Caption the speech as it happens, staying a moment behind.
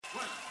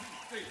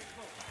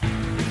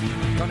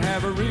Gonna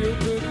have a real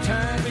good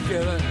time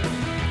together.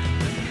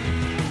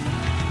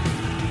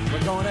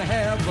 We're gonna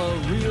have a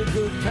real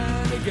good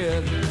time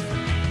together.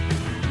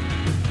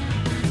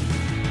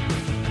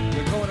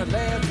 We're gonna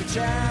laugh and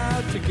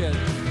shout together.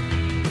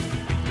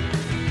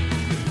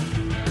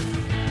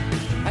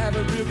 Have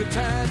a real good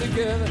time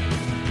together.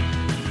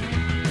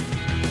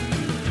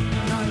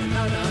 Na na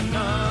na na na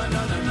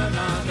na na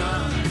na na.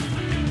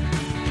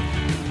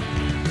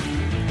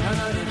 Na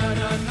na na na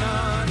na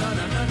na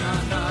na na na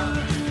na.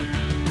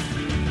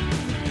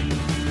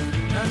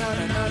 Na na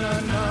na na na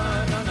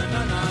na na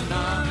na na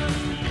na.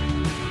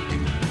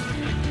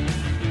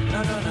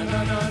 Na na na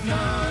na na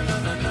na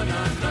na na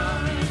na na.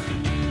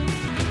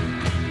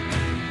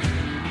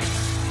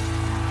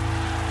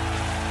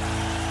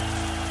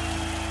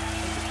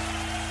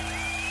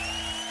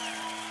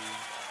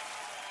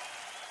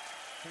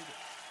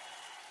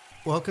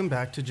 Welcome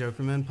back to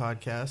Jokerman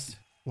Podcast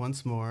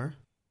once more.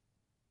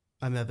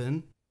 I'm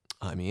Evan.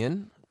 I'm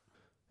Ian.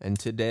 And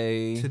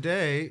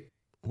today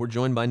we're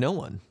joined by no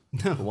one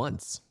for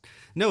once.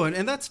 No,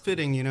 and that's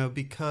fitting,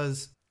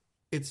 because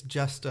it's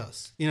just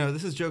us.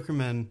 This is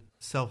Jokerman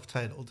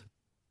self-titled.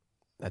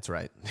 That's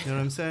right. You know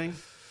what I'm saying?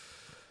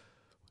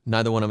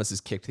 Neither one of us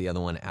has kicked the other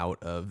one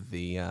out of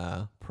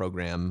the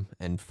program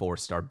and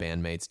forced our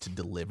bandmates to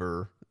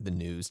deliver the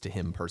news to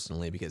him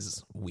personally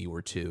because we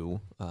were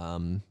too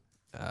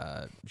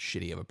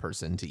shitty of a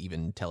person to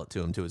even tell it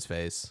to him to his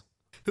face.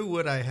 Who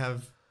would I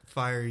have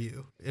fire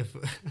you if?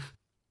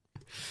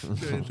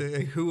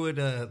 Who would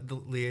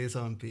the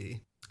liaison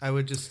be? I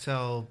would just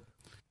tell.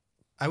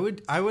 I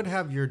would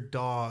have your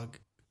dog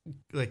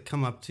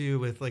come up to you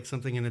with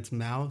something in its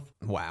mouth.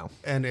 Wow.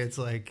 And it's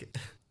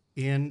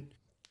Ian,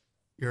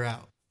 you're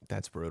out.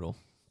 That's brutal.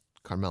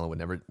 Carmela would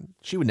never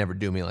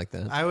do me like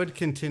that. I would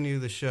continue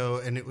the show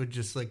and it would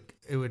just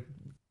it would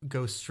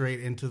go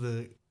straight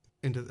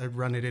I'd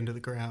run it into the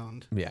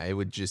ground. Yeah, it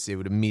would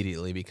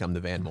immediately become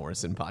the Van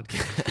Morrison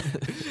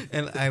podcast.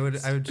 And I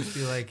would just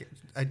be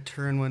I'd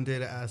turn one day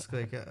to ask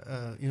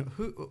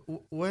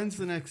when's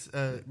the next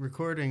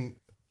recording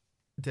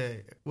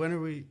day? When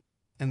are we?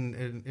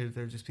 And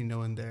there'd just be no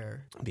one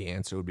there. The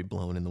answer would be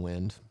blown in the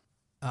wind.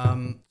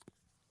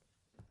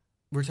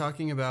 We're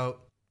talking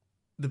about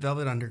The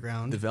Velvet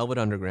Underground. The Velvet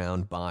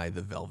Underground by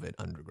The Velvet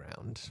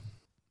Underground.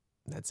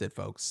 That's it,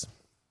 folks.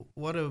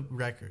 What a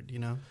record,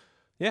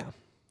 Yeah.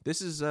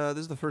 This is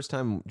the first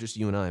time just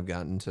you and I have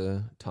gotten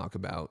to talk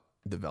about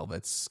the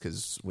Velvets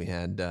because we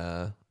had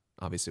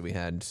obviously we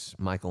had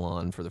Michael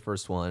on for the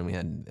first one, we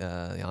had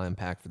the Ion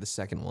Pack for the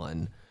second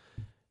one,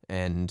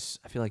 and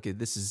I feel like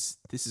this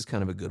is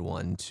kind of a good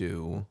one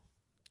to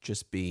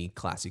just be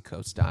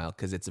Classico style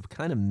because it's a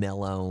kind of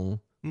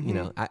mellow.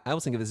 Mm-hmm. I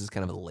always think of this as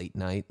kind of a late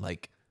night,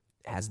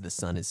 as the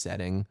sun is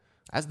setting,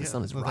 as the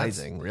sun is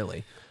rising,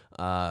 really,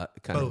 kind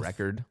both. of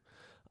record.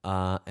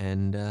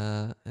 And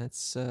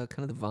that's kind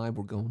of the vibe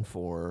we're going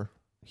for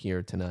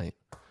here tonight.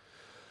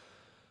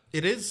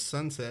 It is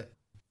sunset,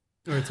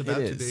 or it's about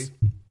to be.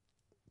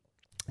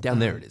 Down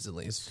there it is, at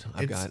least.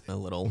 I've got a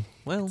little,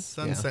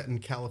 sunset in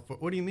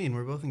California. What do you mean?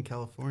 We're both in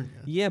California.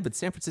 Yeah, but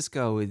San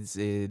Francisco is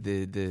the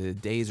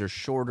days are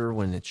shorter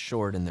when it's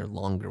short, and they're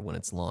longer when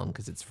it's long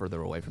because it's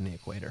further away from the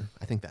equator.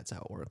 I think that's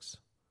how it works.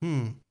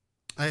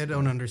 I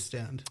don't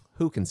understand.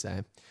 Who can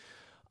say?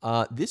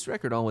 This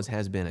record always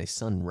has been a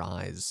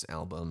sunrise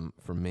album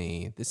for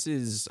me. This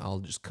is, I'll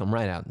just come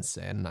right out and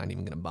say, I'm not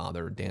even going to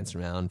bother dance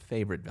around,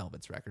 favorite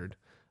Velvets record,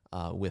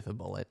 with a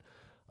bullet.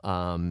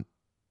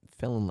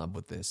 Fell in love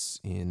with this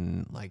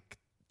in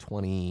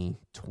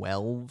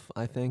 2012,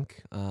 I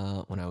think,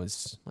 when I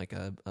was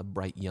a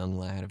bright young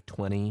lad of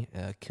 20,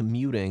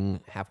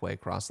 commuting halfway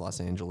across Los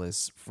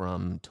Angeles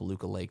from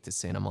Toluca Lake to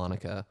Santa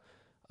Monica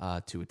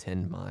to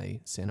attend my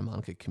Santa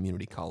Monica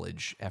Community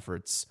College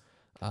efforts.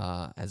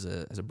 As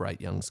a bright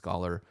young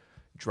scholar,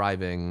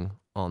 driving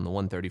on the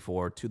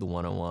 134 to the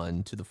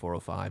 101 to the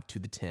 405 to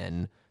the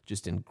 10,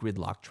 just in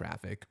gridlock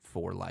traffic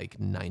for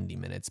 90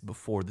 minutes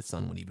before the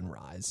sun would even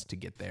rise to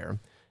get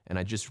there. And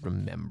I just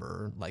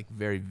remember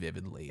very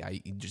vividly,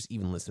 I just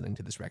even listening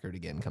to this record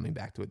again, coming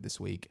back to it this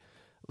week,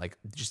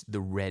 just the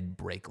red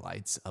brake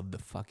lights of the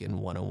fucking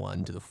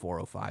 101 to the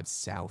 405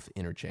 South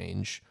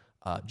interchange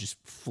just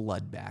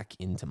flood back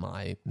into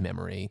my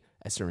memory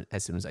as soon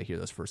as I hear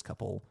those first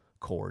couple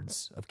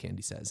chords of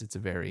Candy Says. It's a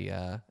very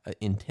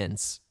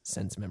intense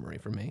sense memory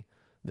for me,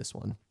 this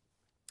one.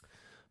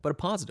 But a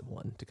positive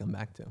one to come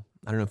back to.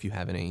 I don't know if you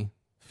have any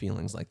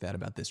feelings like that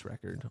about this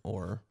record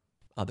or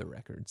other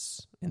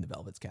records in the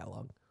Velvets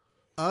catalog.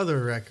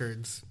 Other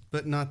records,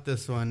 but not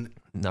this one.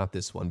 Not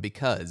this one,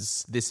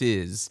 because this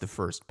is the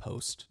first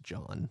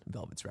post-John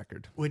Velvets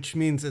record. Which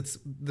means it's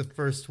the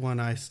first one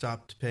I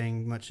stopped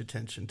paying much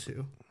attention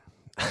to.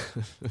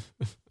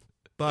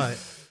 But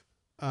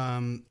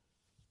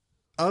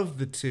of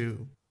the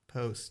two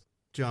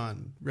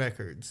post-John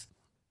records,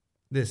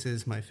 this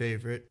is my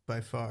favorite by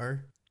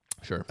far.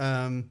 Sure.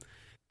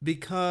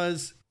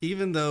 Because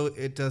even though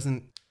it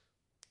doesn't,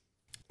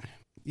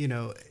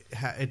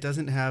 it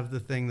doesn't have the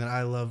thing that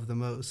I love the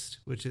most,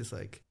 which is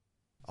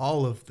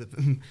all of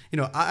them.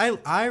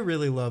 I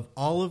really love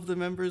all of the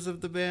members of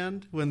the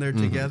band when they're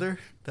together.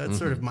 That's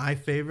sort of my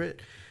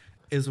favorite,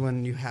 is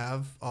when you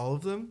have all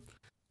of them.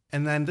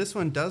 And then this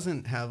one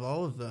doesn't have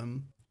all of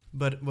them,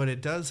 but what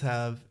it does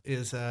have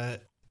is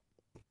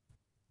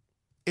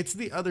it's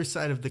the other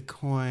side of the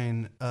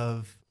coin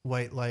of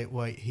White Light,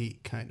 White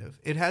Heat, kind of.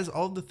 It has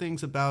all the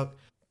things about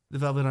the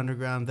Velvet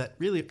Underground that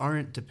really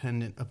aren't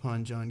dependent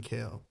upon John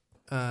Cale.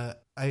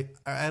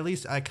 At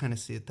least I kind of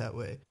see it that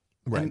way.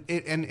 Right.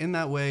 And in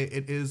that way,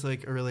 it is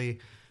like a really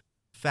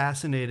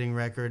fascinating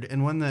record,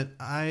 and one that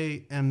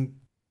I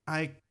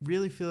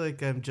really feel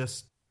like I'm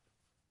just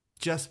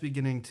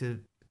beginning to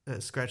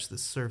scratch the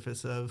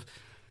surface of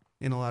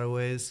in a lot of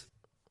ways,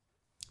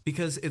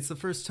 because it's the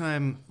first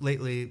time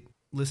lately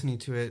listening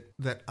to it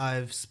that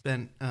I've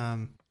spent,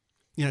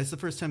 it's the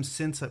first time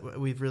since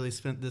we've really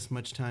spent this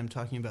much time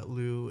talking about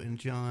Lou and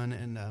John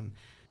and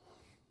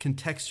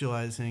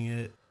contextualizing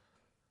it.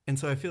 And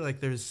so I feel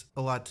like there's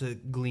a lot to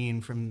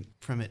glean from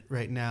it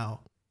right now.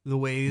 The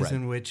ways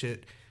in which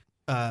it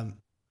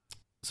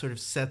sort of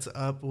sets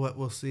up what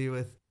we'll see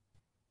with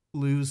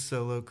Lou's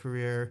solo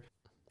career,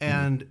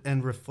 and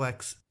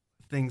reflects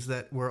things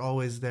that were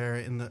always there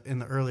in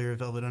the earlier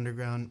Velvet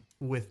Underground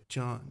with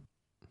John.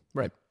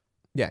 Right.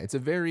 Yeah, it's a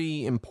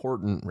very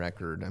important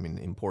record. I mean,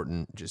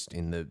 important just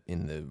in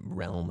the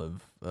realm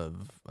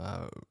of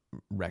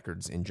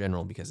records in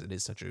general, because it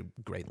is such a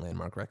great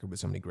landmark record with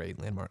so many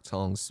great landmark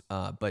songs.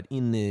 But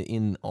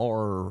in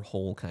our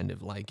whole kind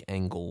of like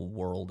Angle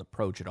world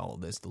approach at all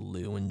of this, the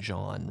Lou and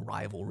John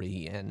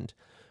rivalry and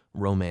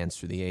romance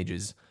through the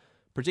ages,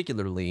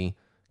 particularly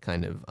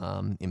kind of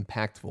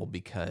impactful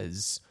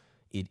because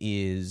it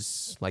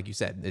is, like you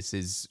said,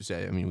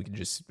 we can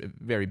just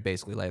very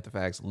basically lay out the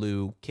facts.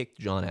 Lou kicked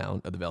John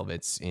out of the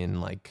Velvets in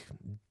like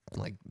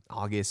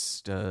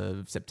August,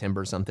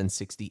 September something,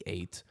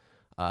 1968.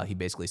 He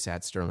basically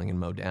sat Sterling and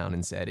Moe down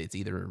and said, it's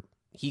either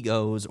he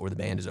goes or the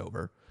band is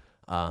over.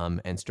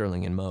 And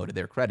Sterling and Moe, to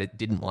their credit,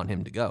 didn't want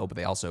him to go, but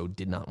they also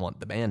did not want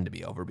the band to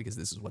be over because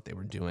this is what they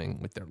were doing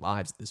with their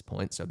lives at this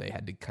point. So they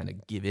had to kind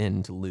of give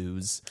in to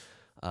Lou's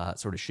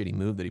sort of shitty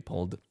move that he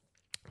pulled.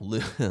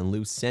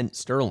 Lou sent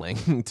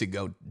Sterling to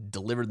go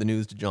deliver the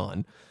news to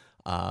John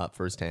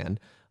firsthand,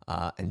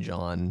 and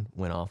John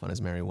went off on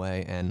his merry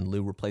way, and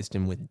Lou replaced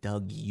him with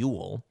Doug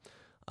Yule,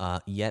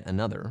 yet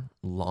another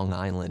Long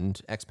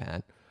Island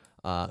expat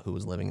who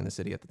was living in the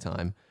city at the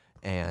time,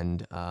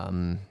 and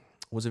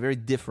was a very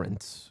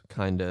different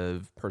kind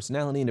of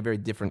personality and a very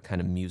different kind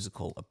of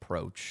musical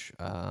approach.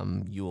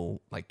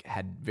 Yule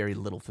had very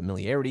little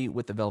familiarity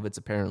with the Velvets.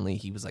 Apparently,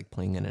 he was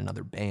playing in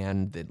another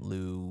band that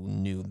Lou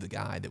knew the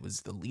guy that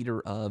was the leader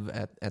of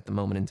at the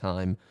moment in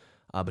time,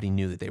 but he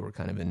knew that they were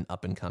kind of an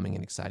up and coming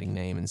and exciting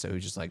name, and so he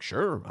was just like,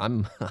 "Sure,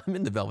 I'm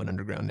in the Velvet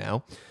Underground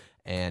now."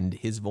 And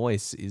his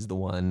voice is the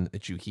one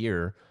that you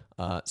hear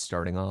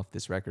starting off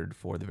this record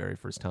for the very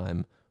first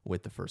time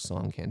with the first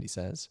song, Candy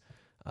Says.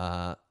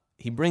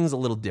 He brings a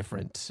little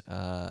different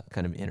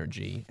kind of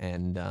energy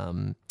and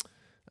a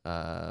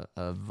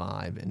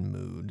vibe and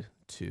mood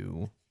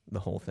to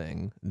the whole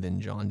thing than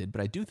John did.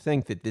 But I do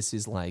think that this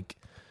is I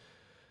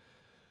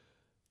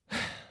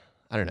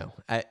don't know.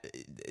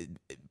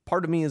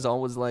 Part of me is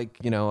always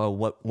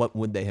what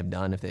would they have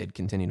done if they had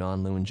continued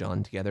on, Lou and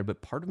John together?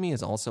 But part of me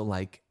is also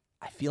I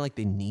feel like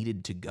they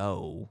needed to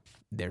go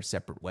their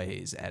separate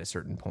ways at a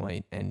certain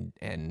point and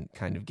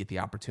kind of get the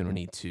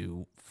opportunity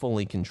to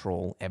fully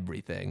control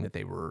everything that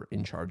they were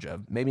in charge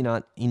of. Maybe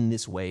not in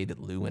this way that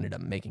Lou ended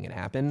up making it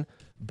happen,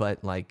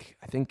 but I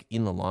think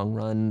in the long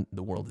run,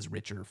 the world is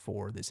richer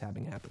for this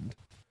having happened.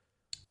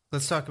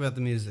 Let's talk about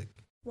the music.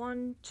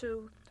 1,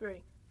 2,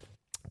 3.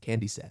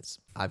 Candy Says,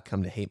 I've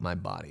come to hate my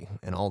body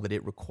and all that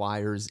it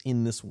requires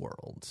in this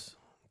world.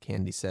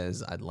 Candy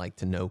Says, I'd like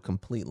to know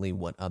completely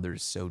what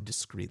others so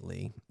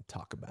discreetly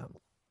talk about.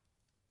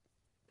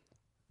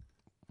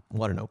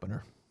 What an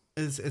opener.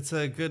 It's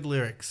a good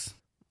lyrics.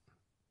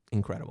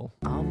 Incredible.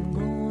 I'm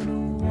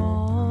gonna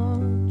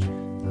watch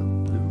the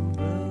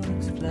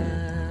bluebirds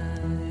fly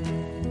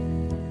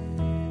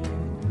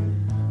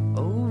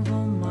over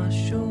my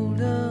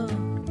shoulder.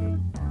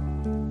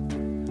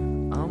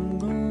 I'm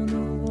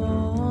gonna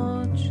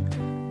watch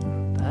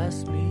them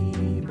pass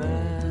me by.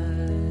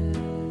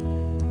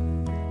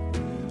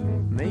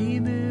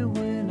 Maybe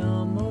when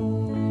I'm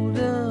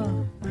older,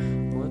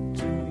 what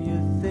do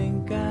you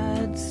think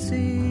I'd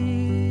see?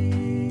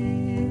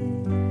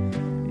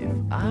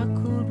 I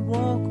could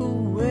walk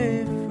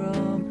away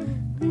from me.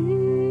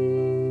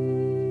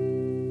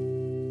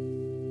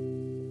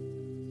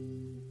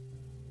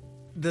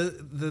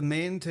 The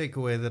main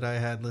takeaway that I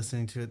had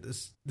listening to it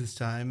this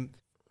time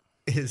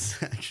is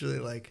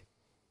actually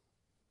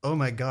oh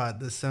my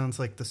God, this sounds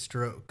like the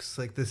Strokes.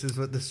 This is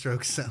what the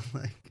Strokes sound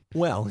like.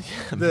 Well,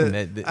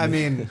 yeah, I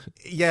mean,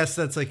 yes,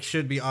 that's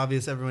should be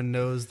obvious. Everyone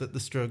knows that the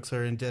Strokes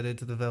are indebted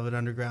to the Velvet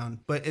Underground,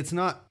 but it's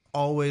not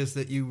always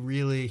that you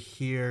really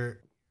hear,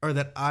 or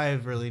that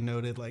I've really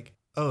noted,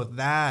 oh,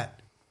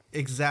 that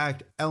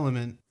exact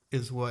element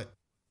is what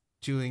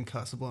Julian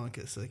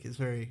Casablancas like is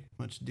very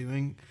much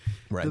doing.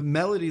 Right. The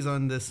melodies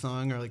on this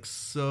song are like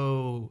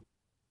so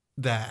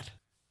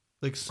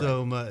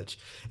much.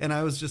 And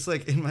I was just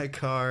like in my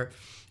car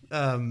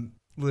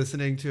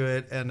listening to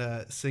it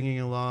and singing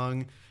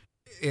along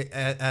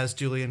as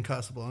Julian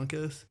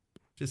Casablancas,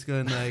 just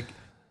going like,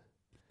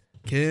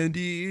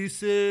 Candy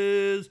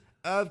says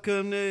I've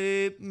come to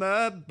eat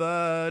my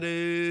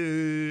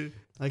body.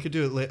 I could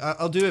do it later.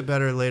 I'll do it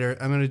better later.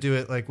 I'm going to do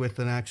it like with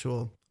an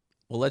actual...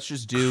 Well, let's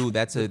just do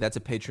that's a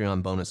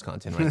Patreon bonus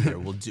content right there.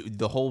 We'll do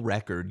the whole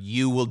record.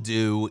 You will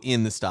do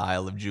in the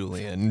style of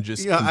Julian,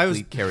 just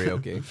complete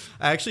karaoke.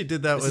 I actually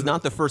did that. This is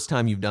not the first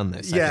time you've done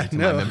this. Yeah, I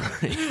think, to my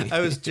memory.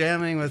 I was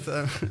jamming with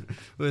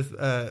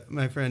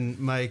my friend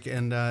Mike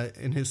and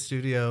in his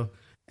studio,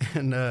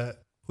 and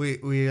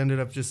we ended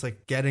up just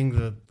like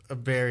getting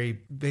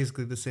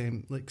basically the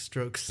same like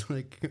Strokes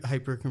like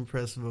hyper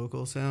compressed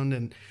vocal sound,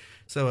 and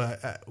so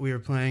we were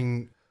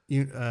playing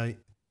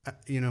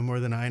More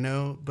Than I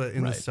Know, but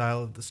in the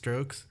style of the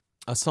Strokes.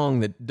 A song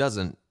that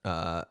doesn't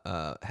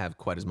have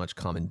quite as much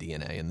common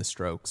DNA in the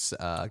Strokes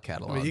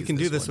catalog. Well, you can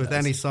do this with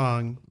any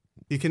song.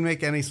 You can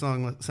make any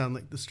song sound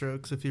like the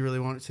Strokes if you really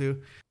want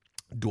to.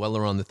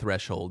 Dweller on the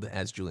Threshold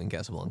as Julian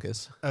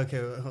Casablancas.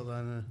 Okay, well, hold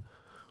on.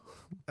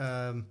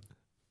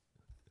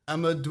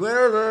 I'm a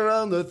dweller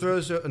on the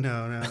threshold.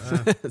 No.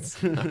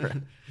 That's all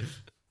right.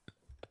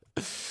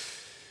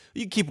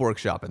 You keep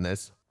workshopping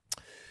this.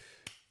 I'm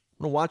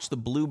going to watch the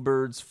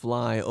bluebirds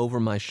fly over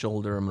my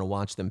shoulder. I'm going to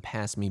watch them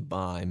pass me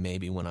by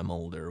maybe when I'm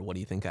older. What do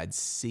you think I'd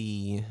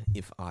see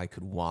if I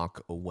could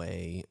walk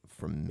away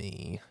from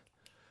me?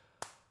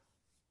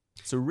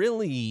 It's a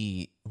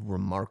really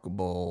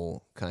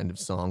remarkable kind of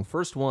song.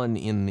 First one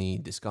in the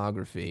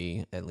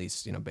discography, at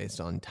least, based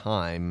on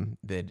time,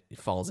 that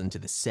falls into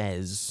the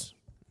Says,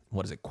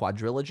 what is it,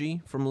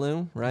 quadrilogy from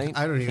Lou, right?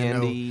 I don't even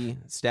know. Candy,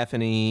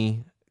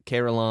 Stephanie,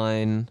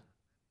 Caroline,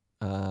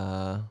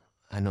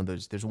 I know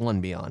there's one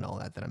beyond all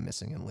that I'm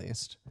missing at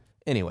least.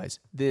 Anyways,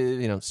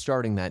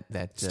 starting that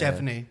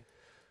Stephanie.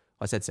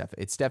 I said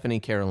Stephanie. It's Stephanie,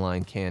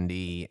 Caroline,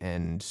 Candy,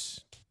 and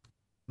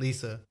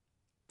Lisa.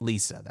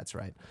 That's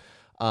right.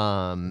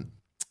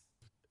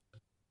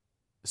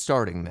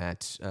 Starting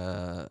that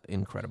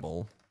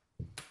incredible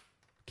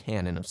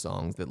canon of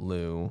songs that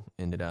Lou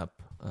ended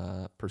up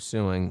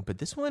pursuing, but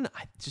this one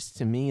just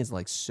to me is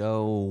like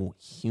so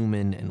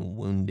human and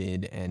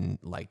wounded and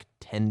like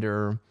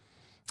tender.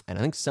 And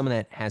I think some of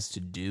that has to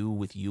do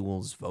with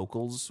Ewell's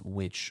vocals,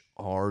 which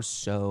are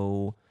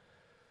so,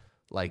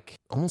 like,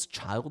 almost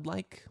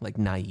childlike, like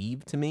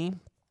naive to me.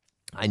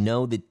 I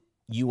know that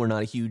you are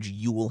not a huge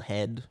Ewell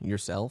head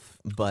yourself,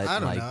 but I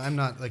don't know. I'm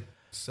not like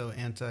so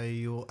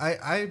anti-Ewell.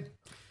 I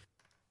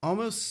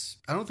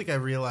don't think I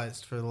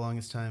realized for the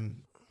longest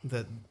time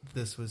that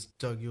this was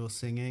Doug Ewell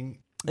singing.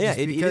 Yeah,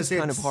 it is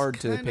kind of hard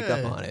to pick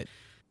up on it.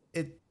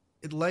 It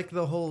like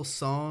the whole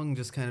song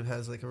just kind of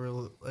has like a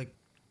real like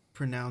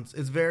pronounced.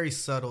 It's very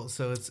subtle,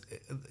 so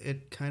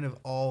it kind of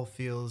all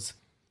feels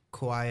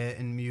quiet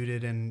and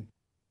muted, and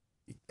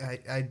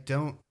I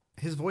don't.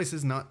 His voice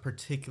is not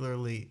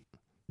particularly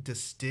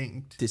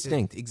distinct.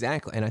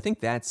 Exactly, and I think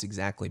that's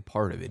exactly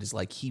part of it. Is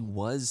like he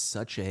was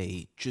such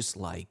a just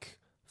like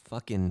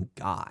fucking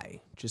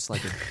guy, just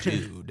like a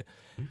dude.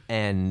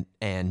 And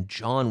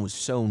John was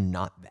so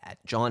not that.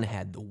 John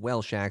had the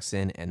Welsh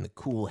accent and the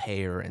cool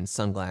hair and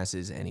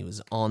sunglasses, and he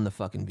was on the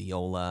fucking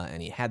viola,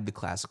 and he had the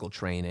classical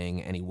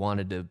training, and he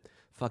wanted to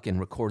fucking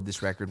record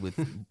this record with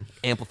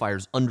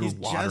amplifiers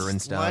underwater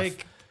and stuff.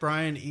 Like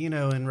Brian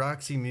Eno and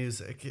Roxy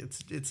Music.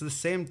 It's the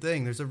same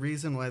thing. There's a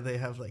reason why they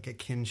have like a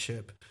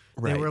kinship.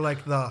 Right. They were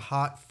like the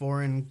hot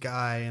foreign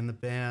guy in the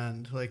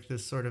band, like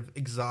this sort of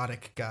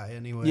exotic guy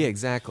anyway. Yeah,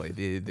 exactly.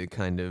 The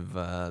kind of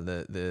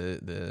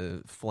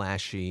the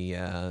flashy,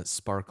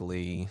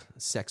 sparkly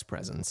sex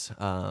presence.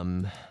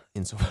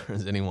 Insofar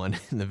as anyone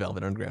in the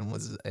Velvet Underground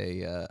was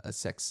a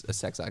sex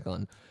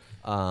icon.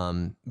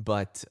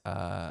 But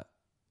I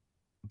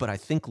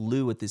think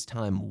Lou at this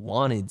time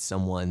wanted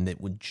someone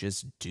that would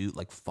just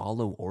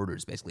follow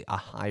orders, basically a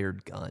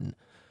hired gun.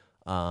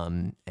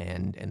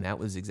 And that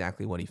was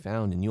exactly what he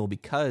found in Ewell,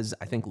 because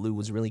I think Lou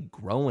was really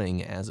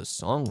growing as a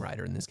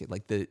songwriter in this case.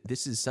 Like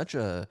this is such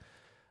a,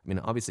 I mean,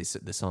 obviously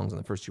the songs on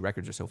the first two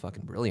records are so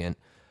fucking brilliant,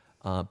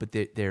 but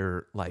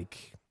they're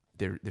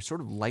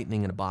sort of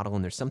lightning in a bottle,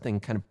 and there's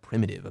something kind of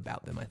primitive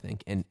about them, I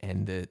think,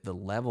 and the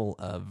level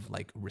of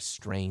like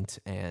restraint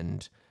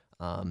and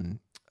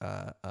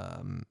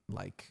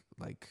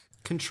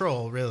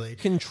control,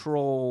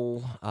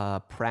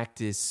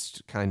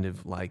 practiced kind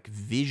of like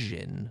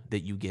vision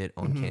that you get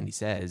on Candy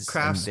Says,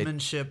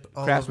 craftsmanship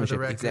all over the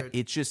record.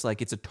 It's just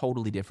like it's a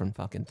totally different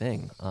fucking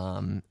thing.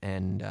 I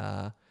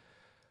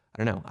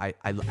don't know.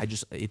 I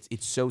just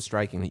it's so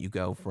striking that you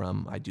go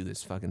from, I do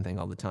this fucking thing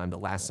all the time, the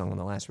last song on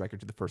the last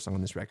record to the first song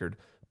on this record,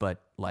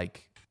 but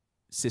like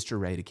Sister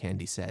Ray to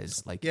Candy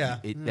Says, like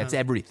that's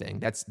everything.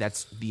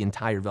 That's the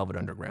entire Velvet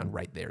Underground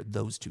right there.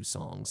 Those two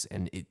songs,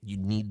 and you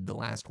need the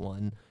last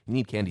one. You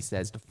need Candy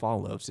Says to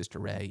follow Sister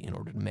Ray in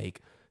order to make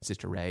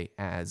Sister Ray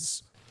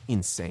as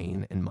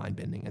insane and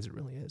mind-bending as it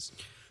really is.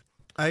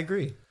 I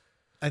agree.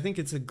 I think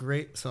it's a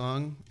great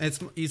song. It's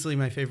easily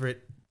my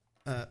favorite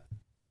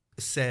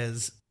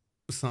Says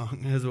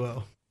song as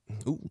well.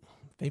 Ooh,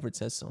 favorite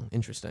Says song.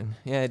 Interesting.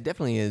 Yeah, it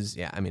definitely is.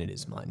 Yeah, I mean, it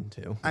is mine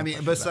too. I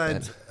mean,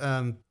 besides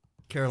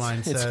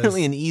Caroline Says. It's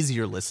really an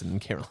easier listen than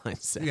Caroline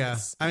Says. Yeah,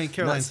 I mean,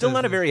 Caroline still Says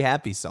not a is- very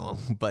happy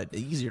song, but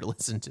easier to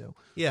listen to.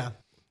 Yeah.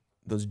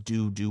 Those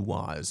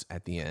do-wahs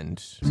at the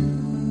end.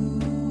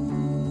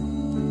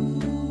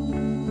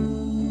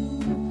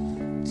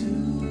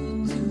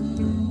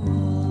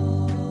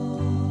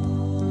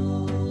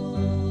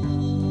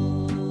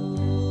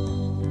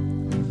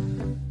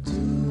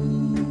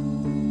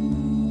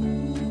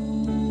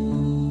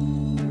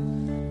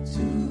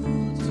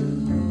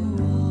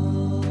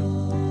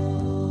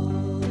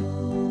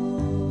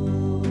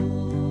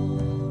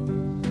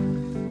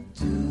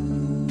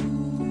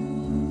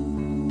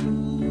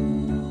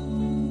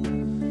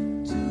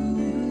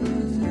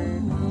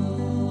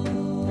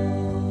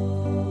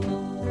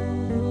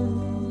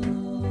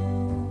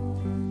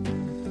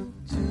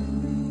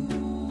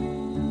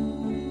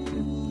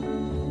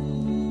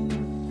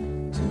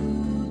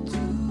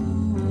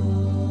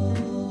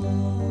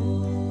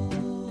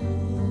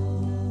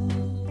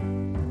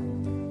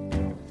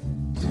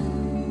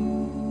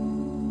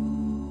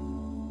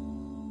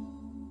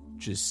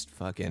 Just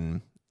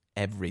fucking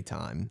every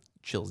time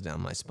chills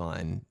down my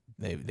spine.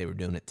 They were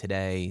doing it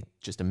today,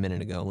 just a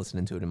minute ago,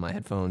 listening to it in my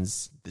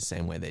headphones the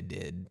same way they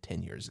did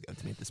 10 years ago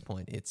to me at this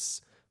point. It's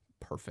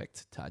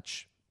perfect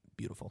touch.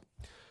 Beautiful.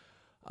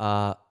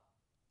 All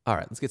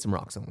right, let's get some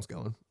rock songs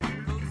going.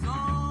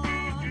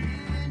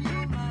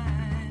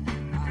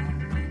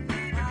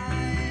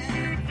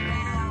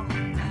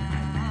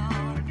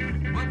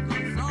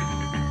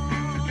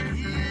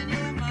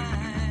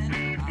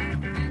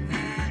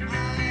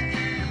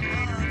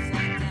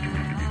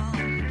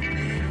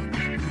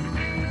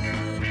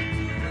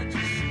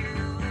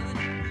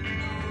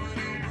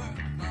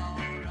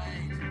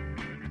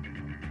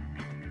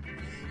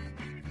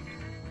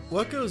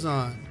 What Goes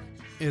On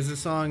is a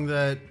song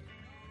that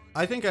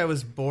I think I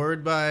was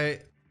bored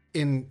by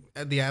in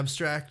the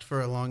abstract for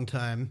a long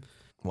time.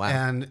 Wow.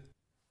 And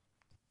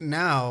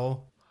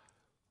now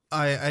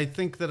I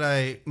think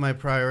that my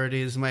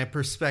priorities, my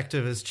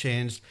perspective has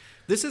changed.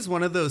 This is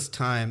one of those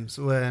times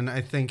when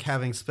I think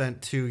having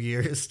spent 2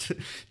 years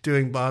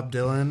doing Bob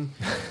Dylan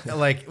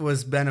like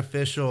was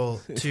beneficial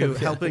to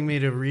helping me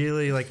to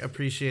really like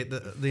appreciate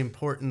the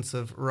importance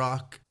of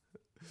rock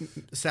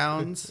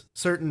sounds,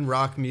 certain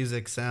rock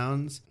music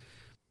sounds.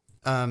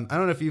 I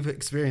don't know if you've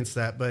experienced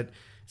that, but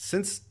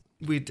since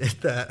we did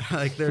that,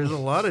 like there's a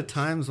lot of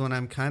times when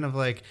I'm kind of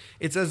like,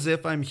 it's as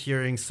if I'm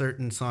hearing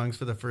certain songs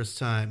for the first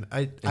time.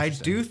 I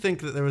do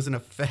think that there was an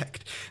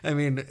effect. I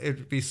mean,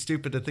 it'd be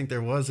stupid to think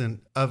there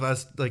wasn't, of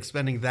us like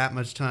spending that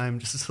much time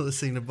just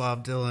listening to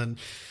Bob Dylan.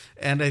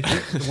 And I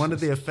think one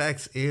of the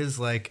effects is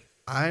like,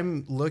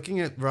 I'm looking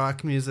at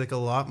rock music a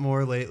lot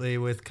more lately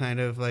with kind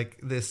of like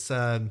this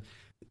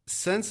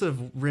sense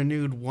of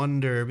renewed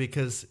wonder,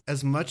 because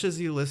as much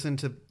as you listen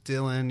to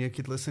Dylan, you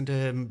could listen to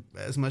him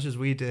as much as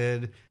we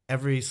did,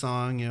 every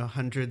song, you know,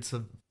 hundreds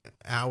of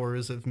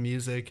hours of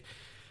music,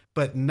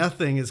 but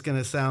nothing is going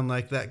to sound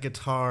like that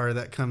guitar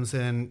that comes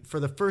in. For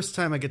the first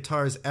time a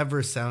guitar has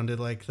ever sounded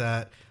like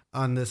that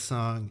on this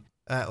song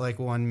at like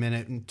 1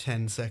 minute and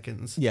 10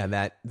 seconds. Yeah,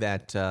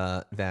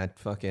 that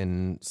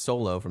fucking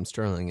solo from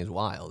Sterling is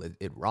wild.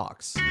 It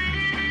rocks.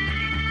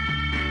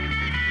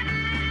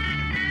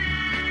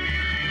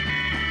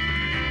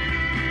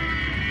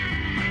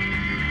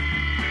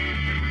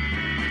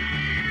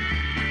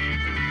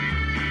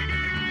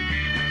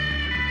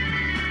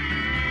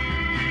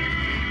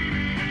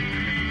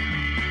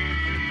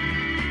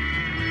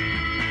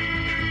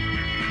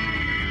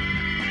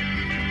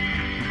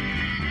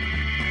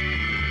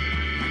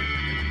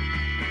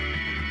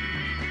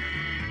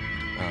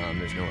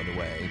 There's no other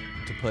way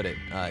to put it.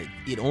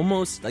 It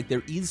almost like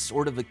there is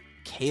sort of a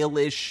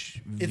Kale-ish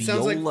It viola.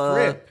 sounds like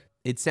Fripp.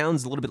 It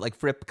sounds a little bit like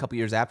Fripp a couple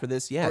years after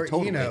this. Yeah, Or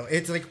totally. Eno.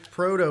 It's like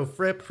proto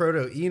Fripp,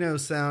 proto Eno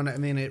sound. I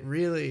mean, it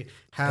really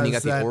has And you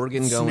got the that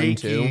organ going,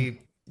 snaky too.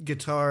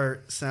 guitar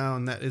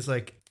sound that is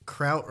like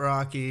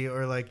krautrocky,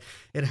 or like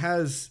it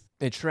has.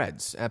 It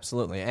shreds,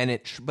 absolutely. And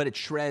but it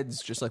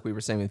shreds, just like we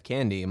were saying with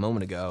Candy a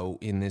moment ago,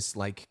 in this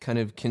like kind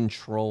of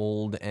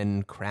controlled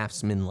and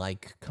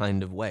craftsman-like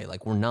kind of way.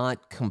 Like we're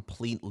not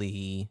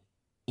completely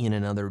in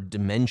another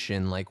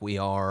dimension like we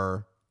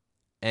are.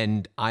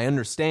 And I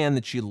understand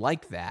that you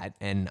like that,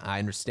 and I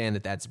understand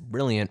that that's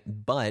brilliant,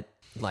 but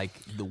like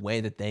the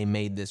way that they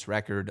made this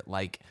record,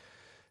 like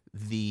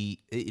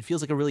it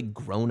feels like a really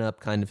grown-up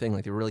kind of thing.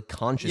 Like they were really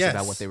conscious Yes.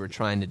 about what they were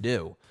trying to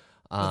do.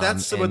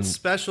 That's and- what's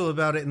special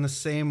about it. In the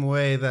same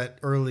way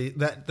that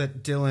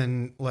that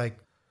Dylan like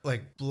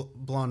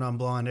Blonde on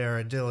Blonde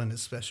era Dylan is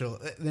special.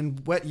 Then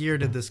what year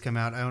did this come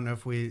out? I don't know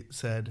if we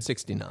said.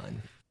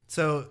 69.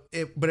 So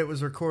but it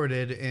was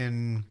recorded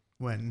in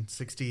when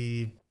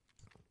 60.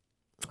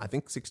 I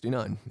think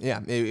 69.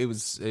 Yeah, it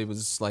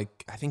was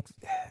like, I think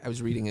I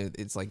was reading it.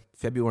 It's like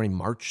February,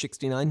 March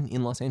 69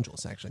 in Los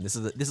Angeles. Actually, this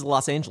is a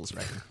Los Angeles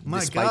record, My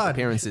despite God.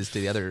 appearances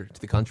to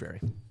the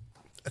contrary.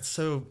 It's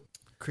so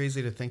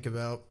crazy to think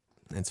about.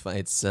 It's fun.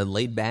 It's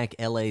laid back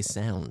LA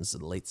sounds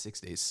of the late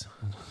 60s.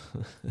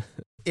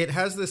 It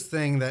has this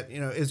thing that, you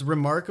know, is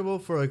remarkable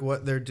for like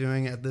what they're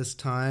doing at this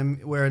time,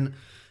 where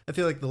I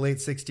feel like the late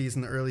 60s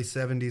and the early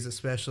 70s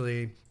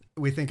especially,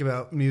 we think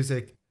about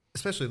music,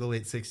 especially the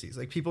late 60s,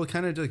 like people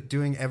kind of like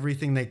doing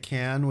everything they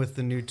can with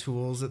the new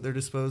tools at their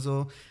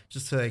disposal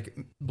just to like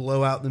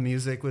blow out the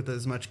music with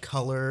as much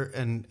color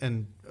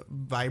and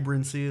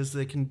vibrancy as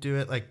they can do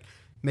it, like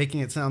making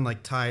it sound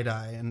like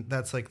tie-dye. And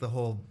that's like the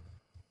whole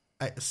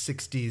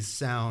 60s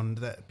sound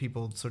that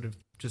people sort of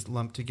just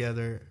lump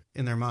together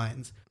in their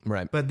minds.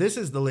 Right. But this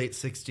is the late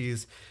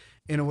 60s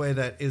in a way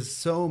that is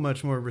so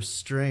much more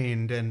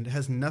restrained and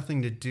has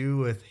nothing to do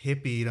with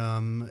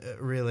hippiedom,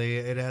 really.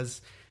 It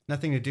has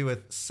nothing to do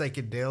with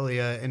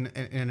psychedelia in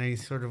any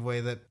sort of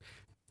way that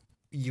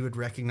you would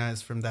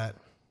recognize from that,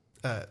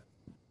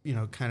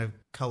 kind of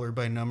color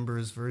by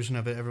numbers version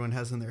of it everyone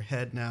has in their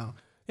head now.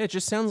 Yeah, it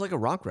just sounds like a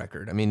rock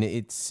record. I mean,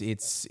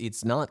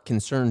 it's not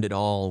concerned at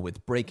all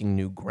with breaking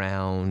new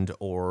ground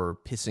or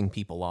pissing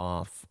people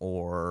off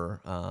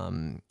or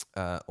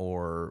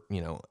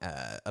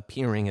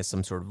appearing as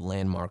some sort of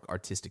landmark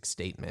artistic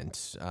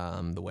statement,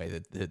 the way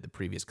that the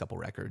previous couple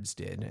records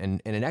did.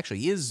 And it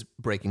actually is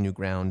breaking new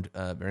ground,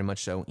 very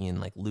much so in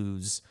like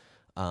Lou's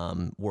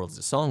world as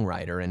a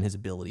songwriter and his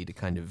ability to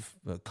kind of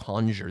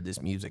conjure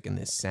this music and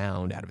this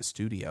sound out of a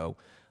studio.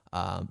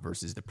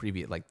 Versus the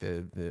previous, like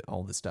the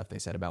all the stuff they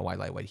said about White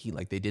Light, White Heat,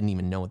 like they didn't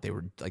even know what they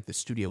were, like the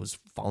studio was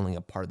falling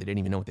apart. They didn't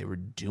even know what they were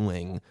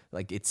doing.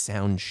 Like it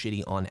sounds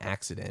shitty on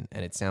accident,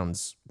 and it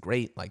sounds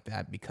great like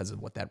that because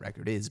of what that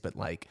record is. But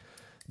like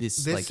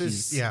this like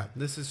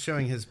this is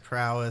showing his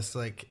prowess,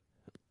 like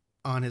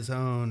on his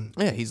own.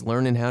 Yeah, he's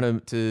learning how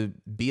to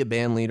be a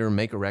band leader,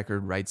 make a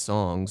record, write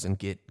songs, and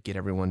get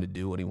everyone to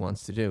do what he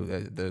wants to do.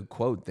 The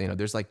quote,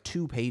 there's like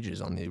 2 pages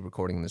on the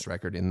recording of this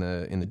record in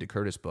the De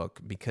Curtis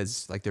book,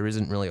 because like there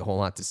isn't really a whole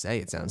lot to say.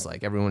 It sounds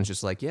like everyone's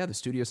just like, yeah, the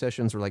studio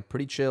sessions were like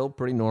pretty chill,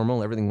 pretty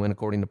normal. Everything went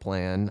according to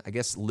plan. I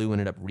guess Lou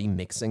ended up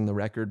remixing the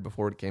record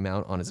before it came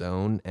out on his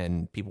own,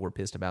 and people were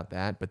pissed about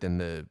that. But then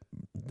the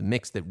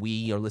mix that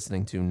we are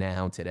listening to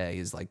now today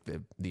is like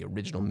the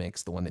original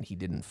mix, the one that he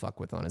didn't fuck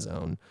with on his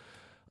own.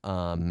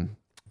 It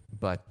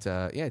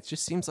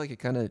just seems like it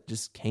kind of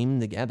just came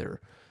together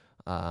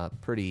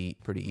pretty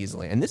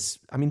easily. And this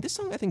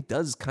song I think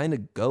does kind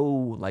of go,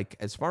 like,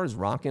 as far as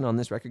rocking on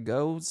this record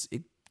goes,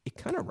 it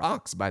kind of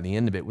rocks by the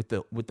end of it with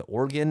the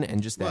organ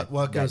and just that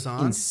what goes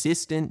on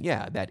insistent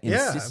of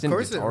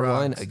course guitar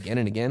line again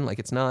and again. Like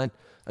it's not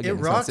again, it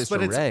rocks, it's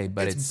not Sister Ray,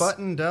 but it's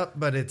buttoned up,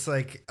 but it's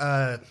like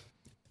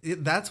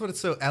that's what it's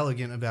so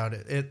elegant about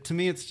it. To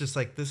me, it's just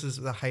like this is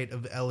the height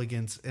of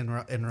elegance in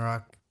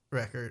rock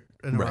record,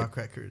 rock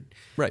record.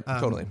 Right,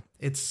 totally.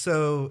 It's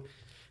so,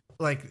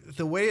 like,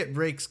 the way it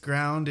breaks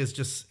ground is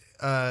just,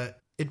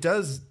 it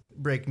does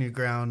break new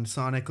ground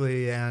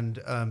sonically and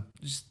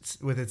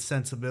just with its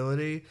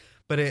sensibility,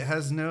 but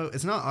it's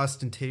not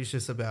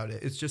ostentatious about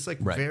it. It's just like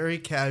very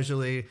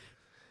casually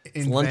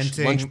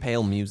inventing lunch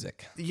pail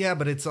music. Yeah,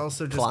 but it's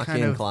also just clock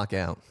kind in, of clock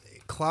out.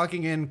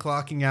 Clocking in,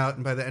 clocking out,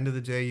 and by the end of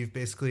the day, you've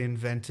basically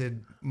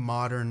invented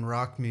modern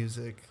rock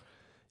music.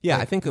 Yeah,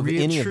 like, I think of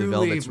any of the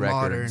Velvet's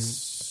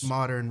records.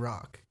 Modern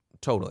rock.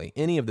 Totally.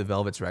 Any of the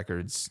Velvet's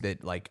records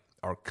that like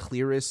are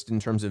clearest in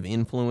terms of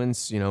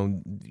influence,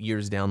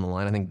 years down the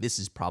line, I think this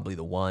is probably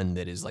the one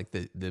that is like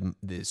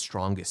the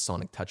strongest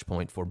sonic touch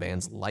point for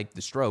bands like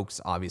The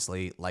Strokes,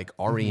 obviously, like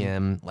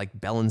REM, like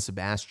Belle and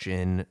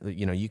Sebastian.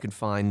 You can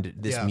find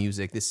this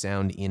music, this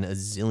sound in a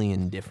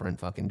zillion different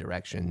fucking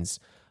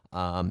directions.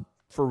 For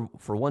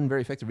one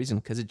very effective reason,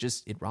 because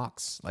it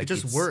rocks. Like it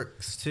just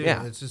works too.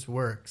 Yeah. It just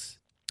works.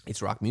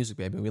 It's rock music,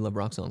 baby. We love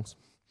rock songs.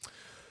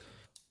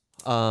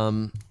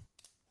 Some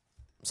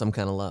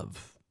Kind of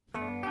Love.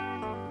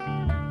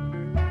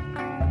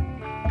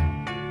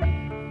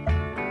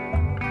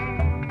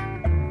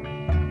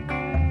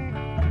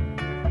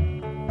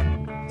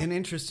 An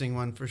interesting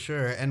one for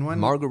sure, and one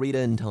Margarita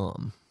and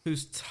Tom,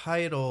 whose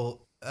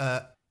title,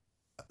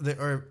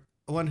 or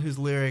one whose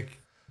lyric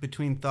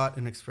Between Thought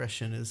and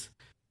Expression is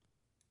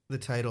the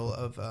title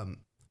of a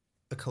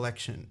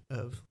collection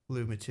of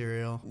Lou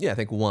material. Yeah, I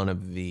think one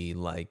of the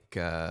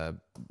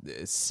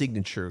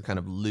signature kind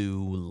of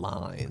Lou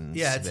lines.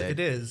 Yeah, it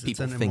is.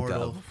 People it's an think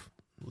immortal of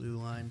Lou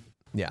line.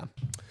 Yeah.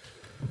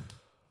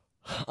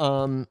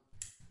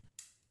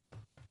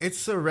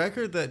 It's a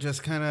record that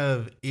just kind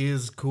of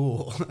is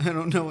cool. I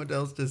don't know what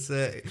else to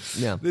say.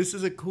 Yeah. This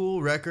is a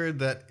cool record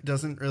that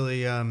doesn't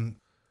really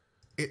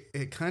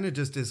it kind of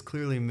just is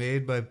clearly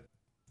made by a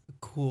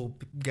cool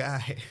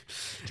guy.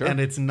 Sure. And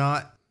it's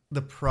not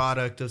the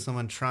product of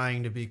someone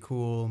trying to be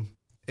cool.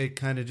 It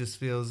kind of just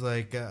feels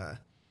like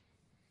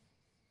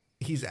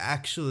he's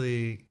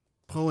actually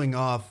pulling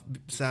off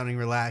sounding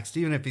relaxed,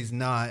 even if he's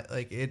not.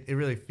 Like it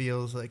really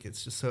feels like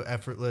it's just so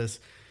effortless.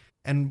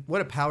 And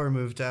what a power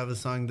move to have a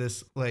song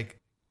this like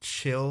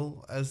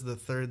chill as the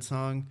third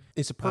song.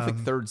 It's a perfect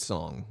third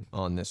song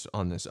on this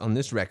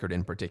record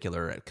in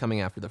particular,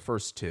 coming after the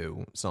first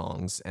two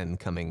songs and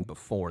coming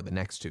before the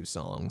next two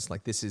songs.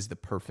 Like, this is the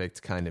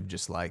perfect kind of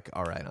just like,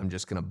 all right, I'm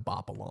just gonna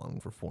bop along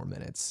for 4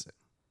 minutes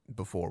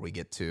before we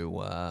get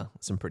to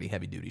some pretty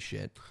heavy duty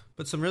shit.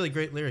 But some really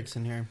great lyrics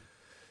in here.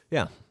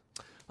 Yeah.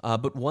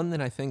 But one that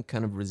I think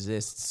kind of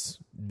resists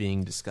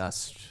being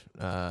discussed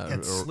or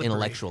slippery.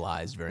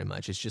 intellectualized very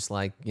much. It's just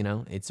like,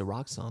 it's a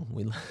rock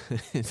song.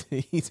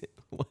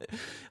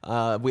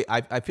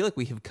 I feel like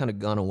we have kind of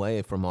gone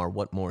away from our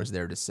 "What more is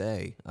there to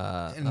say"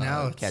 And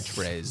now it's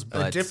catchphrase, a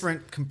but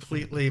different,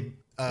 completely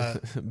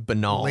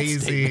banal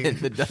lazy,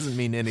 statement that doesn't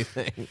mean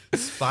anything.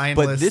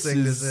 spineless But this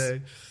thing to is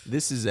say.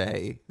 this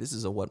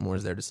is a "What more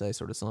is there to say"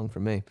 sort of song for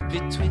me.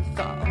 Between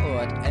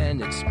thought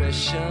and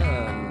expression,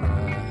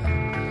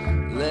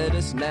 let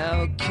us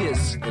now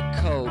kiss the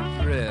cold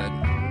thread.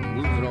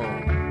 Move it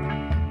on.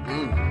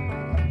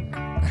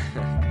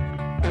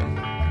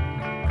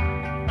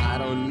 I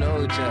don't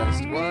know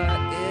just what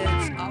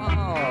it's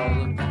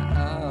all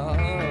about.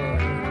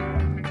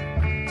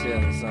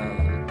 Tell us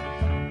on,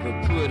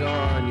 but put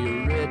on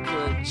your red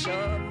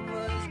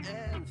pajamas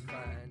and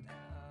find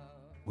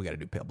out. We got to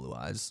do "Pale Blue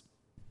Eyes."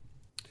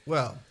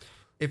 Well,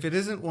 if it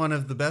isn't one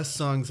of the best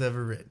songs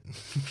ever written.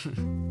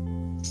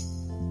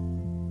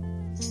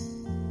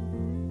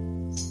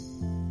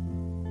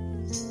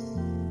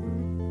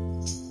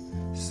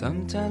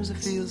 Sometimes I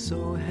feel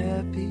so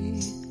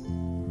happy.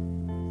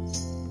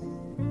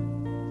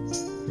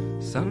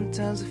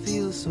 Sometimes I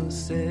feel so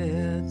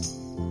sad.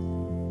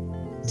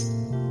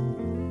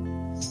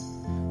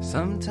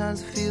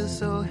 Sometimes I feel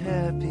so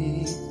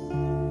happy.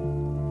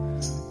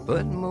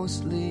 But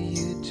mostly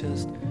you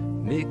just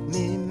make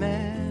me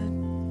mad.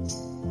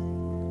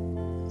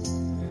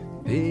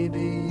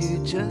 Baby,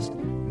 you just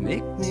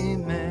make me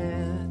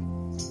mad.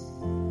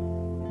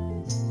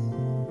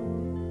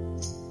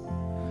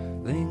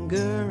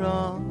 Linger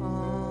on,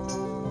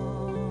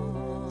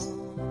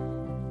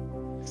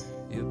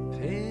 your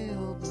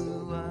pale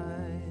blue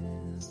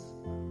eyes.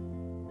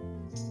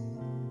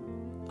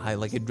 I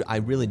like it. I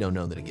really don't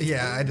know that it gets.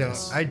 Yeah, I don't.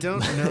 I don't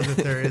know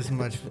that there is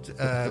much.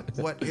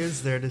 What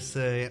is there to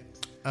say?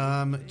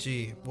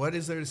 What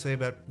is there to say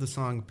about the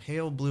song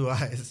 "Pale Blue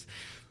Eyes"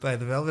 by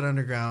the Velvet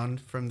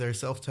Underground from their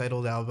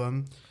self-titled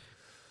album?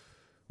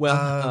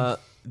 Well,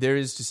 there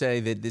is to say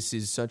that this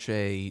is such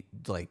a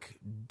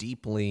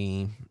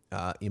deeply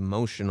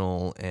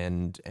emotional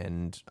and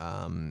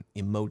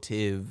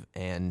emotive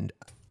and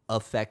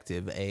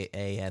effective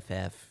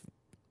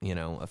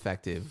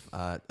effective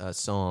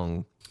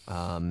song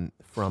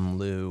from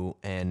Lou,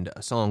 and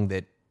a song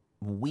that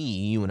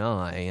you and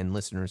I, and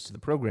listeners to the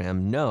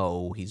program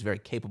know he's very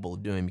capable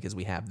of doing because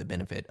we have the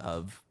benefit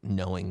of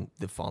knowing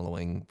the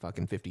following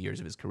fucking 50 years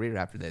of his career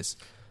after this.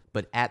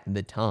 But at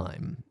the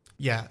time,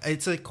 yeah,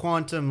 it's a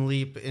quantum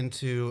leap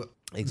into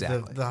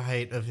exactly the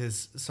height of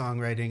his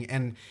songwriting,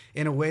 and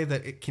in a way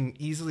that it can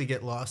easily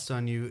get lost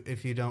on you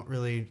if you don't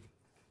really.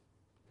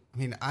 I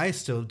mean, I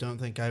still don't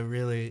think I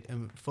really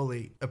am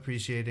fully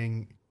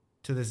appreciating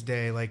to this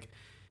day. Like,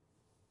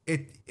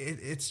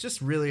 it's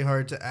just really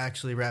hard to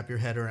actually wrap your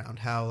head around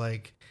how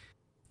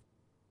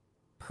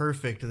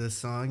perfect this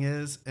song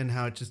is, and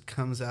how it just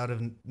comes out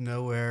of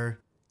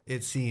nowhere.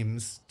 It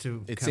seems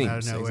to come out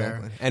of nowhere.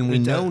 Exactly. And we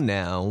know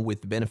now,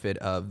 with the benefit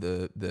of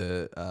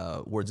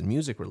the Words and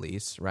Music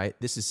release, right?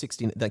 This is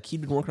 16. Like, he'd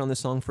been working on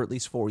this song for at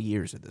least 4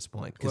 years at this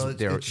point, because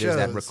there's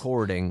that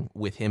recording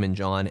with him and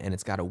John, and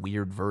it's got a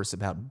weird verse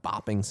about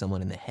bopping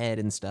someone in the head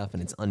and stuff,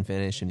 and it's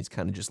unfinished, and he's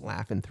kind of just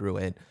laughing through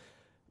it.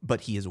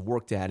 But he has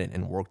worked at it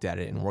and worked at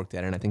it and worked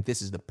at it, and I think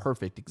this is the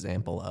perfect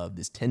example of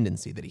this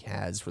tendency that he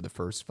has for the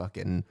first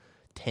fucking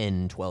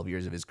 10, 12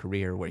 years of his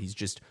career, where he's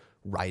just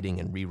writing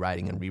and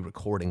rewriting and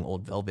re-recording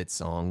old Velvet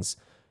songs,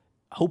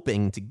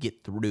 hoping to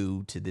get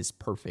through to this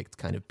perfect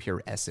kind of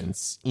pure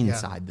essence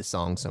inside the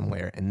song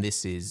somewhere. And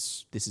this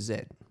is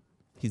it.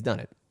 He's done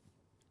it.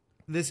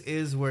 This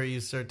is where you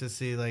start to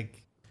see,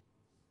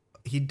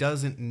 he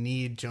doesn't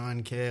need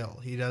John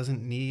Cale. He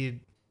doesn't need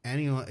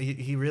anyone.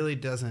 He really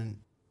doesn't.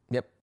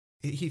 Yep.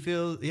 He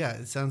feels,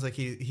 it sounds like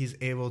he's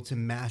able to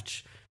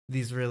match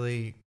these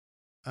really,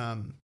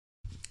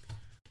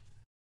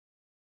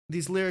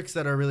 these lyrics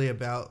that are really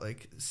about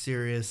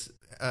serious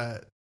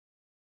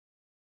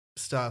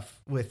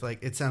stuff with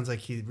it sounds like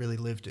he really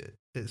lived it,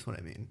 is what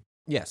I mean.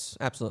 Yes,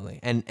 absolutely.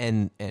 And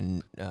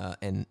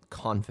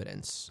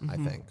confidence, I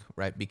think,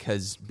 right?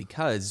 Because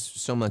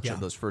so much of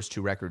those first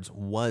two records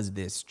was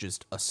this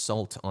just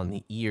assault on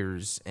the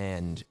ears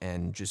and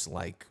just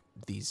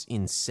these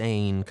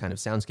insane kind of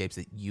soundscapes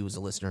that you as a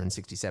listener in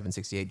 67,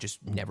 68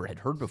 just never had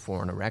heard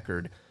before on a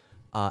record.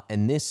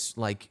 And this,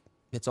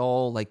 it's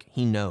all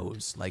he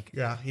knows.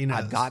 He knows.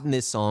 I've gotten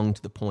this song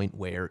to the point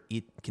where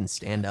it can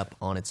stand up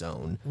on its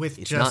own.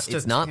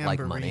 It's not like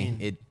Money.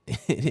 It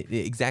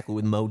exactly,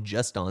 with Mo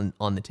just on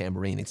the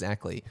tambourine,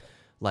 exactly.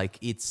 Like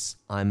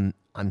I'm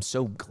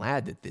so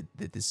glad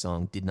that this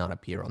song did not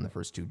appear on the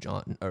first two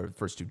John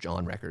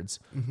records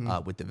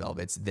with the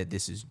Velvets. That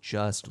this is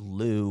just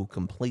Lou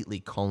completely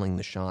calling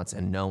the shots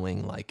and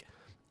knowing like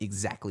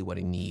exactly what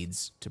he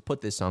needs to put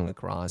this song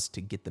across,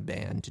 to get the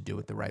band to do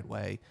it the right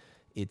way.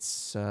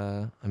 It's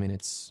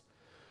it's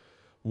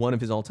one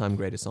of his all-time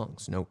greatest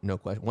songs. No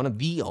question. One of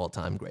the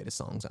all-time greatest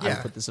songs. I would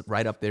put this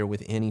right up there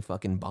with any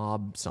fucking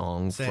Bob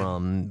song. Same.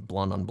 From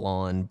Blonde on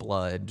Blonde,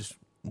 Blood,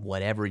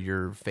 whatever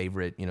your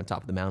favorite,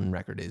 Top of the Mountain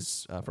record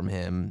is from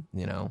him.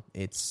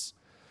 It's...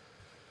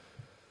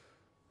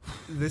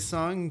 This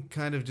song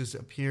kind of just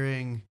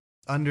appearing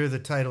under the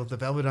title The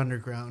Velvet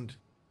Underground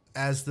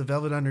as The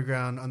Velvet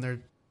Underground on their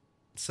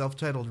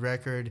self-titled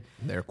record.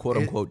 Their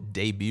quote-unquote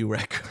debut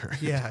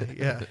record.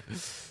 Yeah.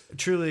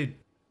 Truly...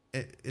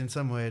 in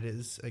some way it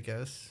is, I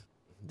guess.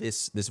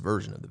 This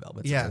version of the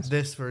Velvet. Yeah,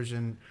 this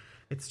version.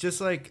 It's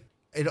just like,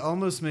 it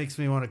almost makes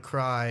me want to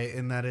cry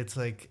in that it's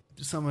like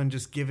someone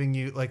just giving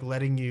you, like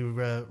letting you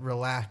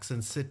relax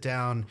and sit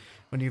down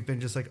when you've been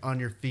just like on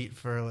your feet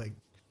for like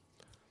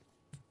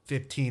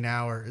 15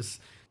 hours.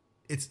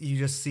 You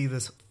just see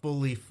this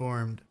fully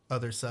formed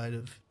other side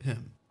of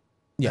him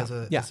as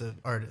an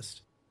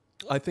artist.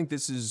 I think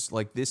this is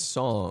like this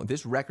song,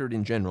 this record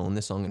in general, and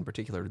this song in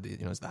particular,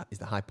 is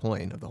the high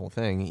point of the whole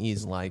thing.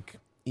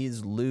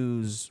 Is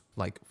Lou's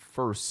like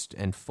first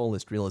and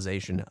fullest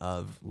realization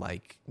of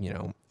like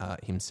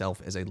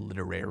himself as a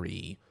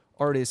literary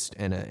artist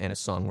and a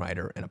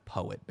songwriter and a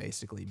poet,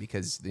 basically.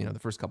 Because the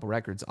first couple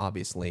records,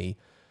 obviously,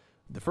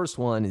 the first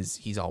one is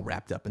he's all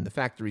wrapped up in the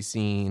factory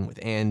scene with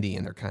Andy,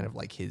 and they're kind of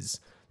like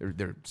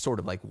they're sort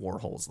of like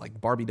Warhols,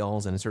 like Barbie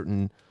dolls in a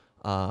certain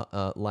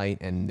light,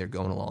 and they're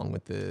going along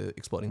with the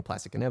Exploding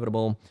Plastic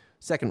Inevitable.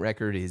 Second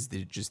record is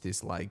just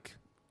this like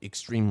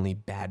extremely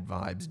bad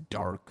vibes,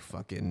 dark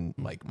fucking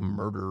like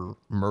murder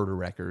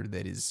record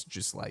that is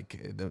just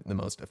like the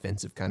most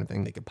offensive kind of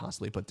thing they could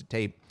possibly put to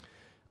tape.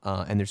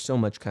 And there's so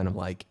much kind of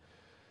like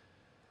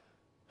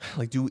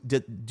do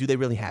they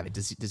really have it?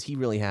 Does he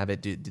really have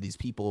it? Do these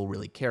people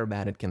really care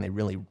about it? Can they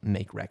really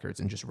make records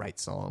and just write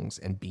songs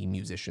and be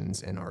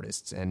musicians and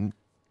artists and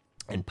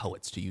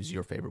poets, to use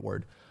your favorite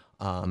word?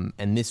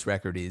 And this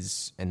record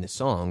and this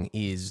song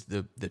is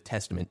the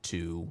testament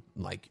to,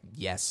 like,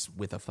 yes,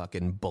 with a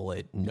fucking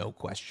bullet, no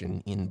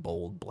question, in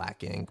bold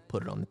black ink,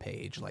 put it on the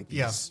page. Like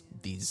this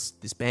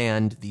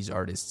band, these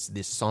artists,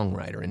 this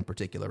songwriter in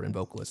particular, and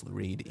vocalist Lou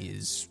Reed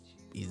is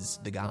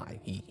the guy.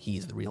 He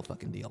is the real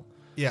fucking deal.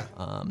 Yeah.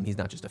 He's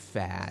not just a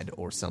fad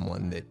or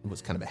someone that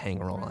was kind of a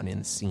hanger-on in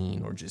the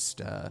scene, or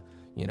just a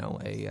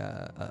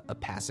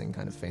passing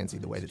kind of fancy,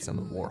 the way that some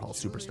of Warhol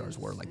superstars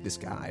were. Like, this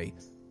guy,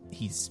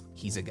 he's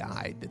a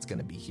guy that's going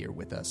to be here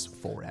with us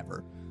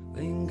forever.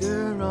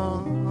 Linger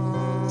on,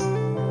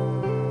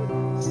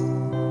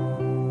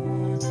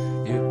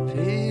 your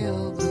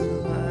pale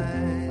blue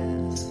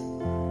eyes.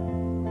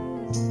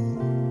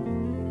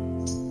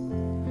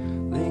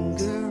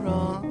 Linger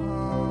on,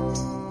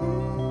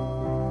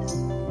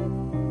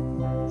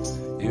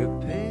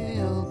 your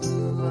pale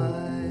blue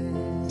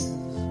eyes.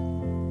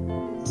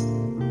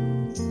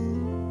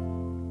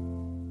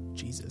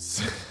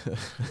 Jesus.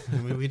 I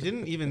mean, we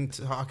didn't even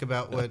talk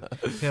about what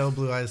Pale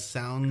Blue Eyes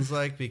sounds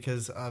like,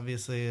 because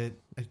obviously,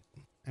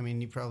 I mean,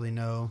 you probably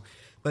know.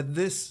 But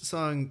this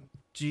song,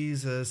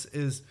 Jesus,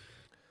 is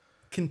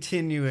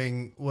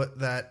continuing what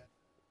that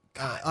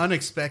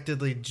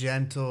unexpectedly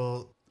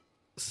gentle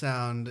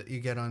sound that you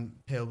get on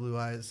Pale Blue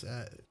Eyes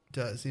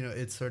does. You know,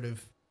 it's sort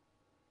of...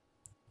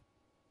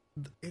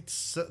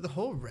 the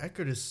whole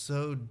record is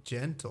so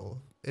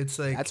gentle. It's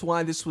like, that's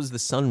why this was the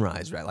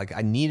Sunrise, right? Like,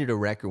 I needed a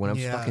record when I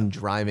was fucking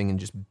driving and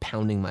just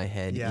pounding my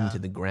head into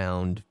the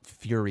ground,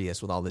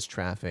 furious with all this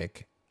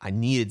traffic. I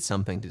needed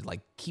something to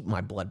like keep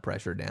my blood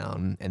pressure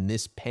down. And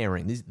this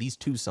pairing, these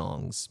two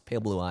songs,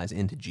 Pale Blue Eyes,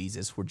 Into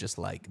Jesus, were just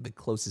like the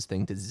closest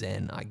thing to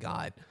Zen I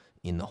got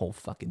in the whole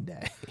fucking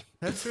day.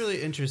 That's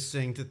really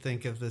interesting to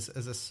think of this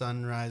as a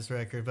Sunrise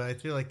record, but I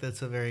feel like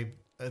that's a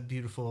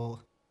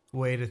beautiful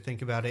way to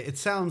think about it. It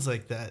sounds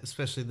like that,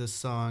 especially this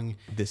song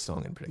in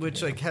particular,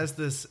 which like has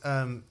this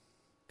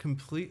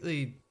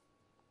completely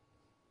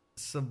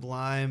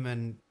sublime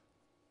and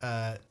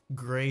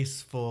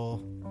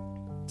graceful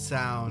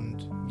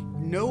sound.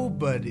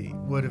 Nobody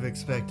would have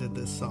expected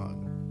this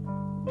song.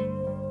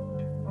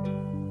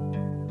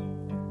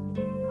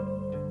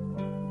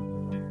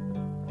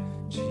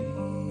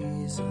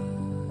 Jesus,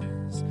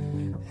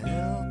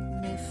 help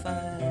me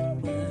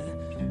find my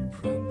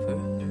proper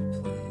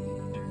place.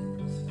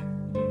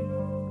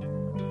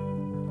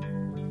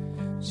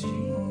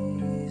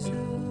 Jesus,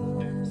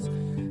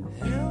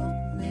 help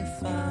me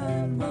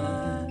find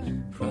my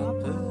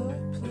proper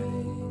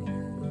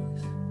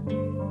place.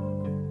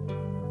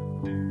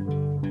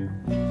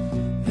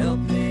 Help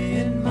me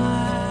in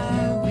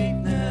my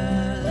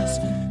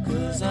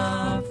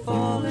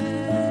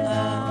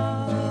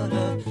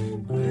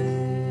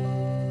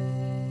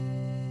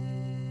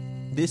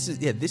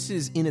This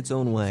is in its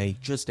own way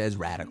just as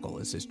radical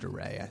as Sister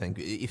Ray. I think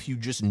if you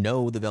just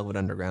know the Velvet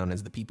Underground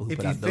as the people who If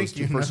put you out those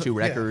think first two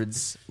yeah.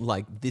 records,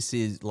 like this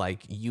is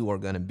like you are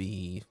going to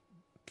be,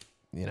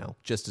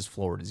 just as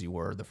floored as you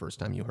were the first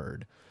time you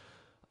heard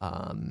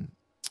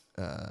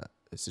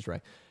Sister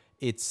Ray.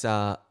 It's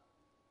just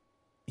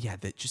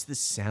the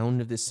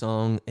sound of this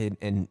song,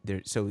 and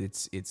there. So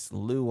it's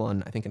Lou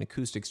on, I think, an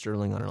acoustic,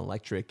 Sterling on an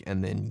electric,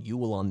 and then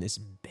Ewell on this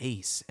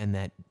bass, and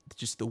that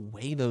just the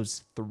way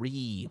those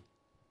three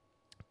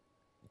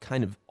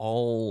kind of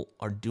all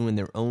are doing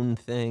their own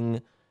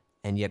thing,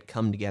 and yet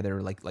come together,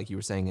 like you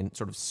were saying, and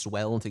sort of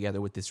swell together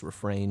with this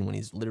refrain when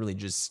he's literally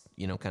just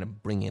kind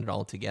of bringing it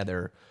all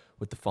together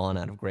with the Fallen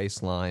Out of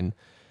Grace line.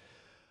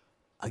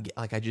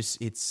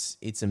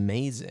 It's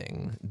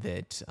amazing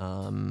that.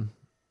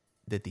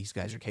 That these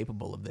guys are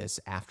capable of this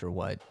after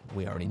what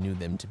we already knew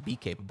them to be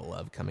capable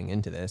of coming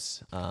into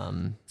this.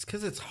 It's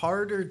because it's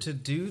harder to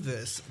do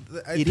this.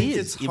 I It think is.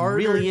 It's It harder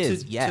really to,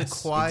 is. Yes,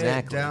 to quiet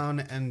exactly. down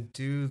and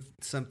do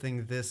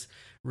something this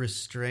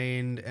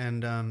restrained,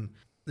 and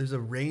there's a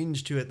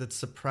range to it that's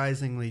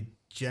surprisingly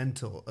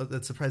gentle,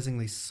 that's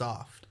surprisingly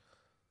soft.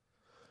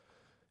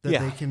 That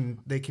Yeah.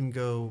 they can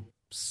go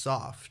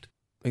soft.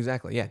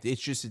 Exactly. Yeah.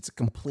 It's a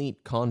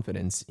complete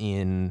confidence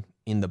in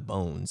the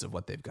bones of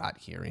what they've got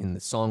here, in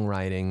the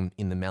songwriting,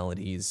 in the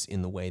melodies,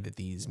 in the way that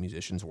these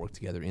musicians work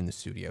together in the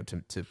studio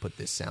to put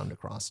this sound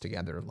across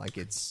together. Like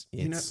it's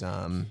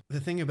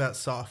The thing about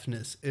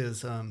softness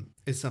is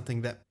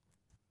something that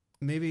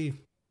maybe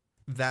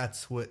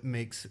that's what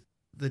makes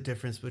the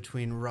difference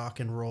between rock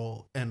and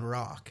roll and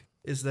rock,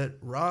 is that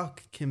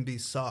rock can be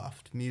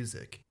soft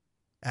music,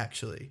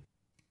 actually.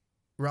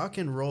 Rock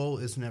and roll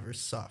is never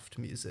soft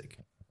music,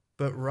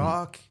 but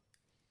rock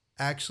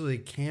actually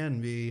can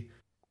be,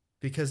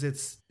 because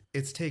it's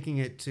taking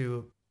it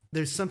to,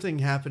 there's something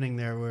happening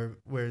there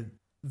where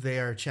they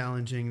are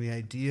challenging the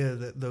idea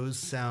that those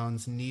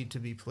sounds need to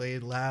be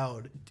played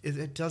loud.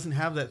 It doesn't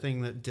have that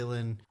thing that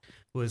Dylan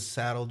was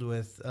saddled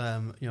with,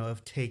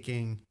 of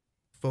taking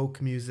folk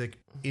music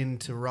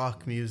into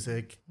rock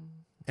music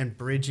and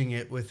bridging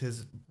it with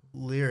his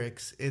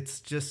lyrics. It's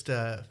just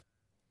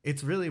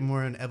it's really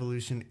more an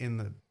evolution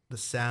in the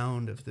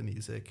sound of the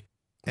music,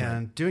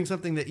 and doing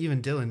something that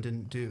even Dylan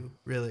didn't do,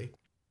 really.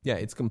 Yeah,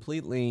 it's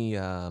completely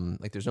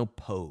like there's no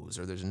pose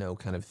or there's no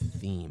kind of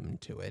theme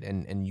to it,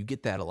 and you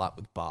get that a lot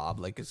with Bob.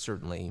 Like it's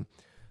certainly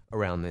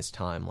around this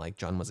time, like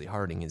John Wesley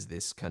Harding is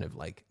this kind of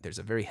like there's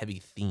a very heavy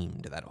theme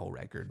to that whole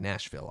record.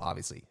 Nashville,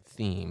 obviously,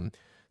 theme.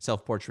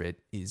 Self-Portrait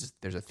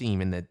there's a theme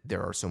in that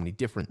there are so many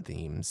different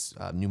themes.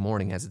 New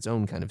Morning has its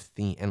own kind of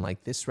theme, and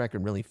like this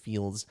record really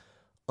feels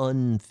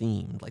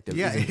unthemed. Like there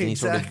isn't any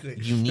exactly. sort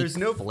of unique There's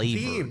no flavor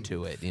theme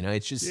to it.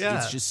 It's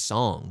just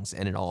songs,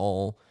 and it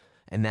all.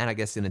 And that, I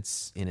guess, in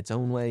its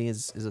own way,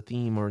 is a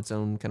theme or its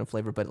own kind of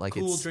flavor. But like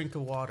Cool it's drink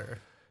of water.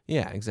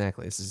 yeah,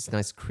 exactly. This is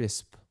nice,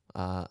 crisp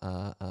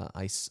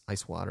ice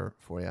water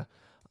for you.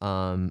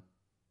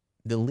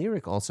 The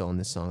lyric also on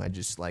this song, I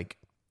just like,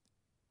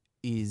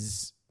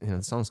 is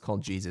the song's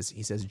called Jesus.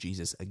 He says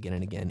Jesus again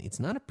and again.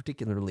 It's not a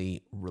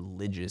particularly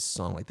religious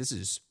song. Like this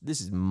is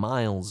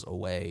miles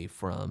away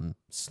from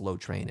Slow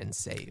Train and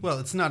Saved. Well,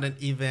 it's not an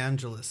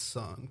evangelist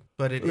song,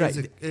 but it Right.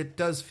 is. It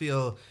does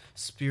feel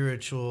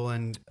spiritual,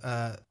 and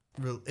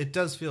it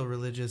does feel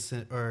religious,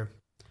 or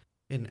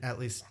in at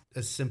least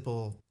as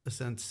simple a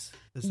sense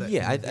as that.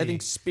 Yeah, I can be.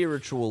 think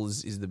spiritual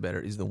is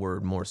the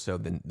word more so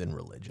than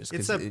religious.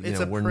 it's 'Cause,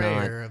 a we're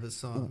prayer of a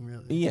song,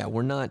 really. Yeah,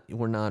 we're not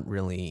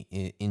really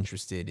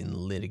interested in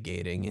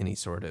litigating any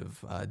sort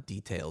of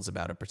details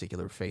about a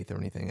particular faith or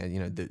anything.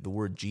 The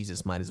word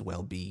Jesus might as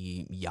well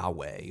be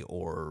Yahweh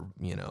or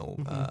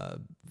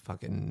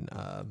fucking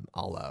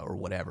Allah or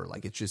whatever.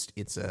 Like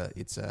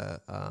it's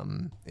a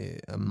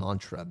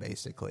mantra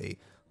basically.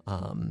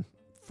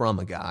 From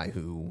a guy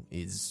who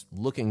is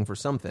looking for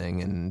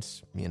something, and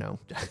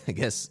I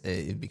guess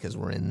because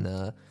we're in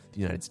the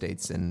United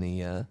States and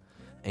the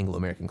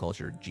Anglo-American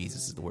culture,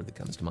 Jesus is the word that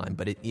comes to mind.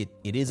 But it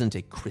isn't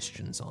a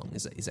Christian song,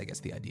 is I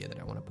guess the idea that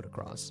I want to put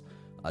across,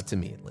 to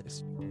me at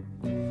least.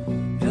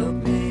 Help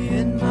me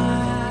in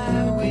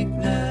my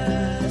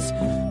weakness,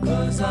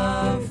 'cause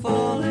I'm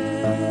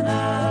falling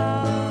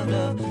out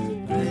of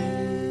grace.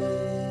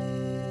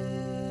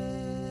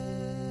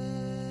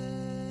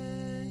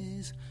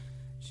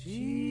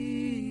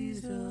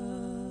 Jesus.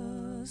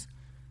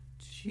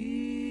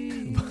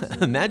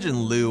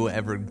 Imagine Lou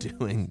ever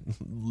doing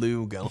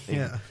Lou going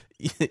Yeah.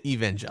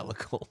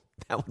 evangelical.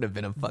 That would have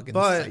been a fucking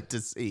But- sight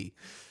to see.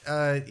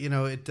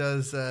 It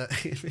does.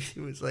 It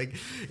was like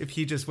if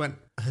he just went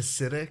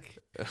Hasidic.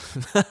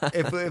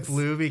 if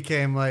Lou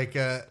became like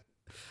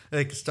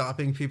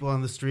stopping people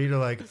on the street, or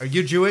like, "Are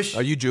you Jewish?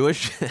 Are you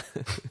Jewish?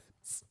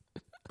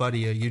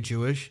 Buddy, are you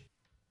Jewish?"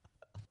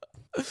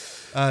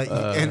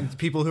 And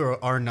people who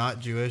are not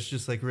Jewish,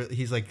 just like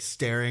he's like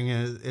staring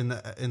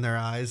in their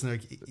eyes, and they're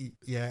like,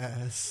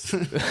 "Yes."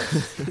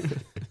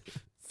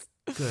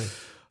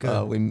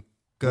 Good. We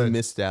Good.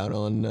 missed out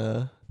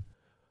on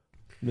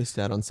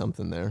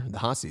something there. The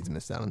Hasids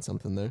missed out on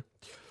something there.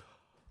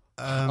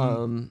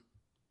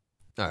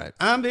 All right.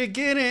 I'm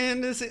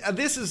beginning to see.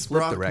 This is Flip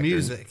the rock record.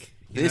 music.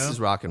 you This know? is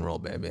rock and roll,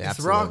 baby. It's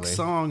Absolutely. rock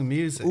song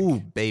music. Ooh,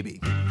 baby.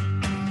 Well,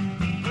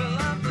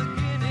 I'm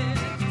beginning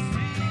to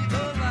see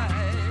the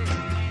light.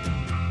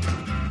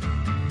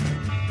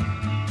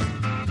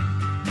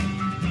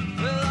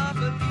 Well, I'm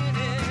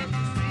beginning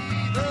to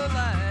see the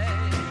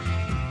light.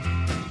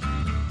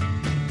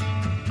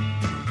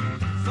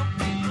 Some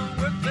people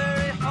work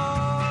very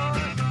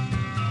hard,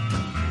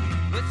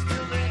 but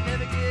still they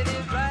never get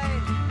it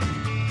right.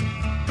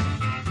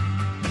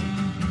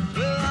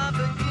 Well, I'm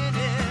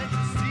beginning to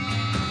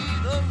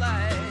see the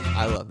light.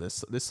 I love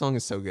this. This song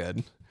is so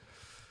good.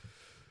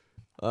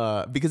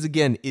 Because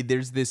again,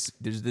 there's this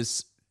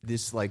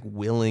like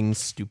willing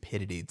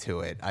stupidity to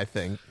it. I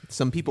think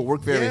some people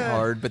work very Yeah.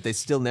 hard, but they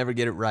still never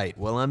get it right.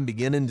 Well, I'm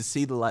beginning to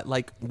see the light.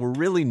 Like we're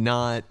really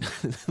not.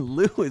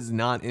 Lou is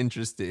not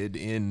interested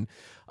in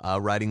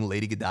writing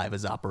Lady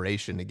Godiva's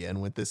Operation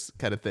again with this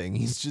kind of thing.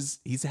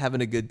 He's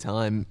having a good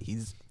time. He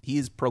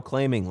is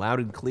proclaiming loud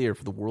and clear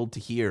for the world to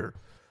hear,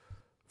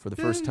 for the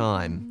first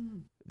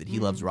time, that he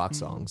loves rock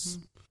songs.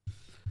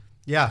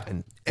 Yeah,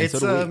 And it's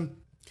so do we.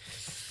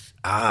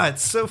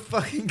 it's so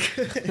fucking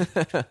good.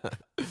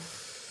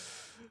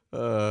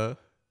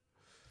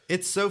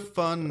 It's so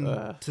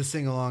fun to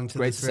sing along to.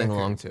 Great this to sing record.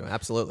 along to.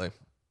 Absolutely.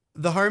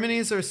 The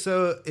harmonies are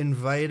so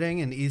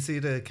inviting and easy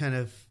to kind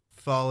of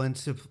fall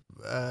into.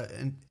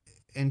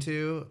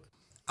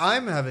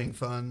 I'm having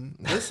fun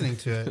listening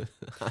to it.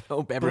 I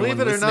hope everyone Believe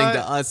it or listening not-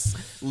 to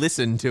us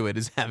listen to it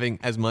is having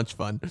as much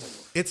fun.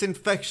 It's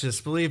infectious,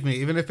 believe me.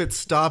 Even if it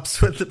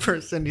stops with the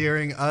person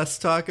hearing us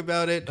talk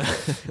about it,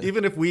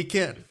 even if we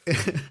can't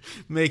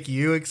make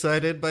you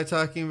excited by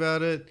talking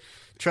about it,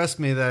 trust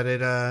me that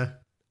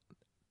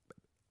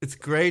it's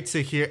great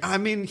to hear. I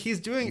mean,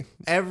 he's doing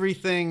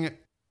everything,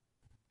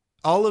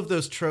 all of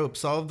those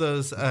tropes, all of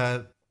those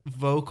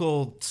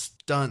vocal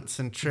stunts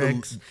and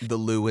tricks. The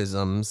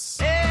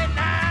Louisms. Hey,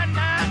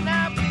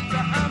 now, people,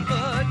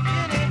 I'm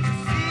beginning to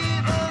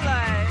see the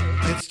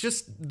light. It's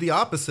just the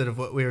opposite of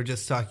what we were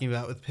just talking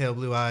about with Pale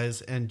Blue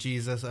Eyes and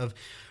Jesus of,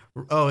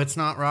 oh, it's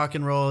not rock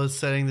and roll, it's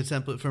setting the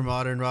template for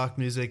modern rock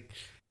music.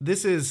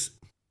 This is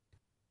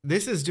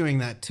doing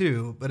that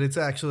too, but it's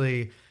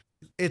actually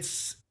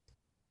it's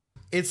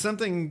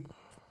something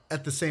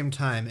at the same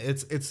time.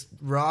 It's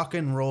rock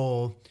and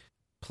roll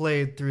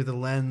played through the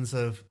lens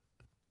of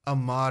a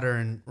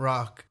modern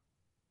rock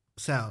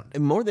sound.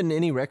 And more than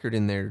any record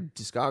in their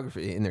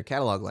discography, in their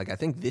catalog, like I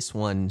think this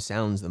one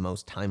sounds the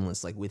most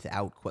timeless. Like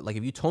without, like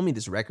if you told me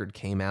this record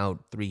came out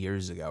 3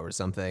 years ago or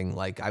something,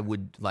 like I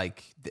would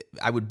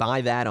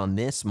buy that on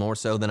this more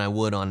so than I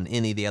would on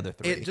any of the other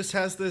three. It just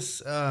has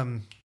this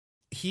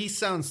he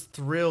sounds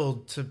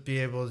thrilled to be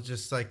able to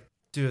just like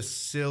do a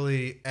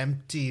silly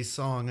empty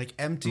song, like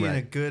empty in a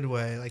Right. good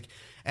way, like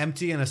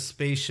empty in a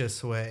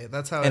spacious way.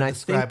 That's how And I I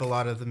describe think- a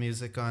lot of the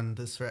music on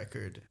this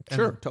record. And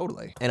Sure,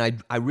 totally.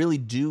 And I really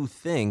do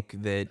think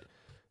that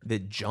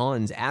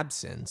John's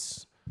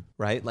absence,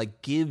 right,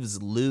 like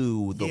gives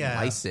Lou the Yeah.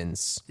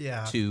 license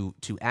Yeah. to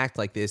act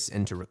like this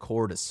and to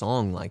record a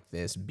song like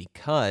this,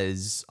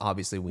 because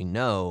obviously we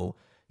know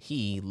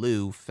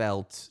Lou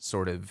felt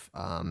sort of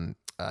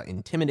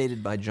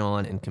intimidated by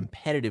John and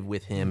competitive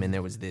with him, and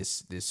there was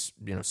this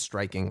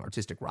striking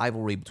artistic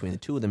rivalry between the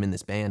two of them in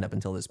this band up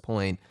until this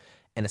point.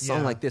 And a song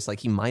Yeah. like this, like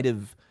he might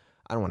have,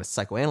 I don't want to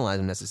psychoanalyze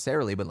him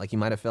necessarily, but like he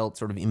might have felt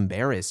sort of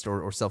embarrassed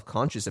or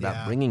self-conscious about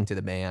Yeah. bringing to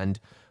the band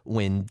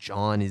when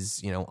John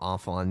is,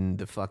 off on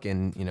the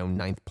fucking,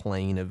 ninth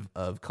plane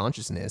of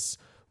consciousness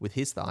with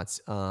his thoughts.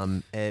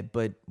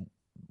 But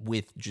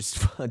with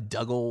just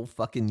Dougal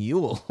fucking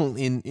Yule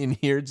in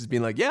here just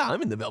being like, yeah,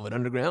 I'm in the Velvet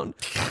Underground.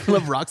 I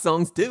love rock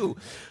songs too.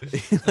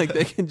 Like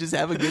they can just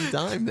have a good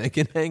time. They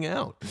can hang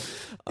out.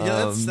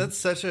 Yeah, that's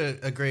such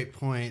a great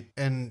point,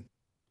 and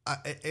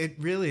it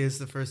really is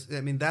the first.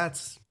 I mean,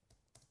 that's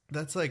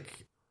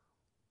like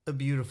a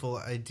beautiful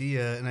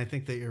idea, and I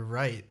think that you're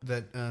right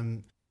that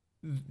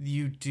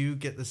you do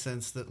get the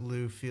sense that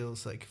Lou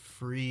feels like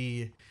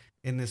free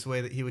in this way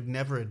that he would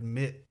never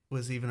admit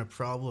was even a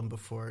problem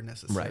before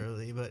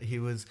necessarily, but he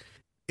was.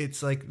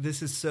 It's like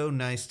this is so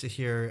nice to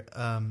hear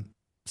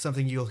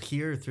something you'll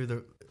hear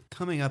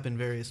coming up in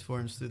various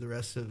forms through the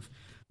rest of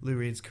Lou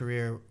Reed's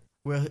career,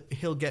 where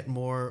he'll get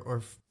more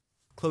or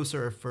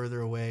closer or further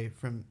away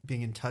from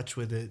being in touch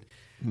with it.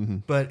 Mm-hmm.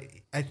 But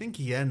I think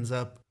he ends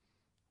up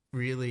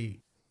really,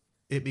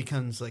 it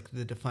becomes like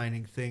the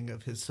defining thing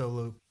of his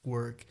solo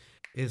work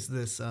is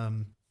this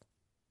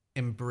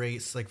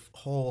embrace, like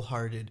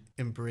wholehearted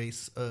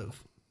embrace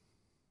of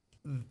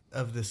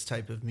this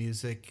type of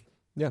music.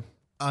 Yeah.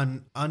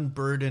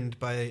 Unburdened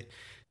by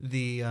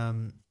the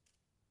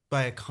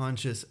by a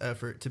conscious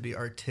effort to be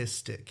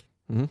artistic.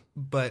 Mm-hmm.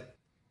 But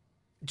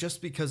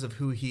just because of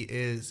who he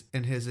is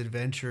and his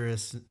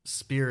adventurous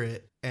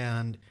spirit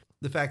and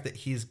the fact that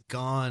he's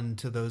gone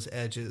to those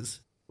edges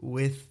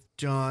with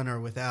John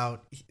or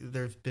without,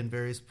 there's been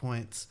various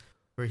points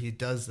where he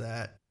does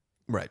that.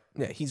 Right.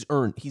 Yeah. He's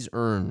earned,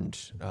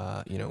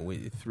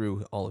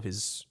 through all of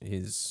his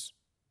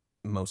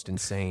most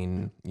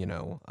insane,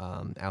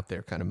 out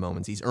there kind of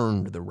moments, he's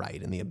earned the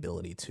right and the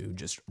ability to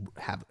just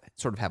have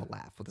a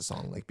laugh with a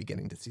song like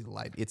Beginning to See the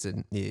Light. It's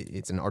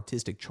an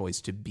artistic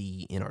choice to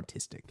be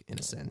inartistic in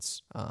a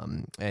sense.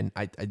 And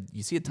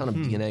you see a ton of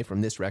DNA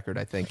from this record,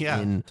 I think,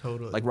 in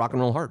totally. like Rock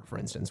and Roll Heart, for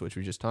instance, which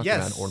we just talked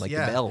about, or like The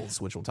Bells,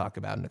 which we'll talk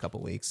about in a couple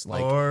of weeks.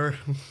 Like, or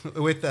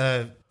with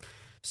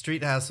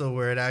Street Hassle,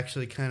 where it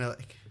actually kind of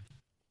like,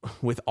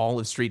 with all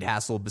of Street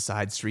Hassle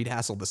besides Street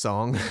Hassle the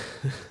song.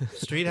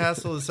 Street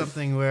Hassle is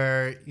something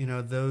where,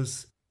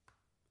 those,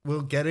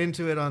 we'll get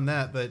into it on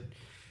that, but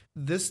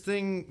this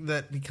thing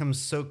that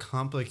becomes so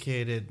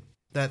complicated,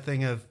 that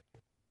thing of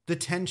the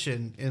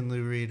tension in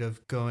Lou Reed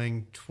of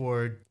going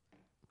toward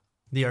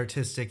the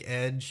artistic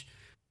edge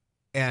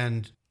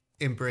and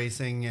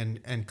embracing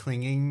and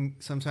clinging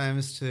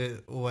sometimes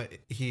to what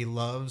he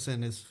loves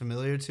and is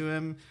familiar to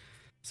him.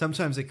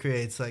 Sometimes it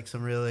creates like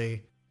some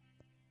really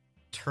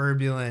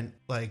turbulent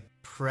like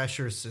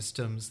pressure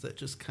systems that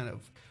just kind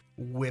of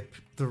whip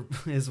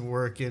his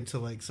work into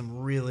like some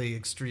really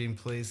extreme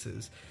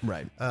places,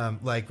 right?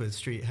 Like with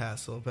Street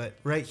Hassle. But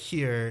right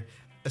here,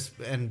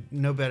 and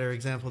no better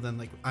example than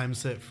like I'm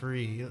Set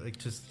Free, like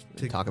just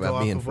to talk go about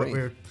off being of free. what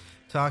we're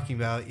talking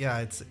about.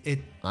 Yeah,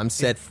 I'm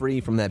set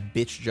free from that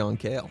bitch John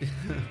Cale.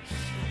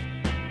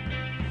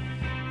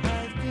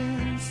 I've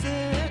been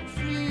set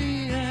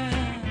free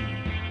and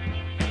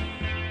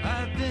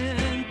I've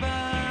been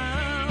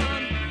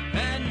bound,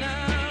 and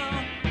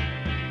now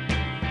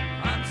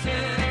I'm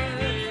set free.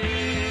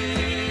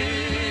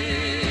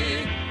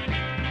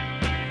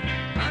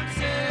 I'm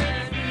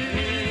set free.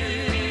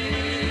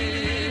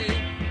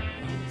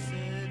 I'm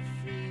set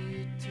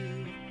free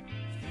to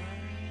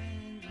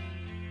find you.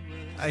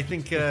 I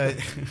think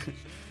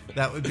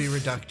that would be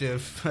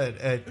reductive,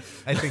 but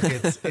I think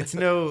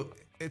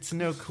it's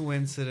no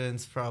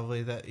coincidence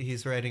probably that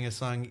he's writing a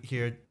song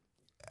here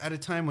at a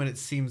time when it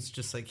seems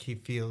just like he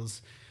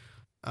feels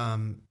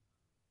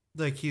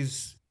like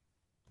he's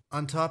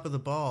on top of the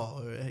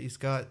ball, or he's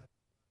got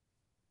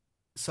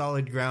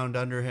solid ground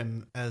under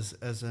him as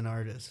an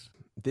artist.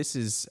 This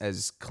is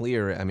as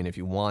clear. I mean, if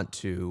you want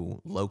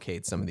to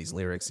locate some of these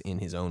lyrics in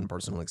his own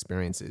personal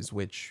experiences,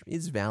 which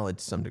is valid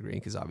to some degree,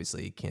 because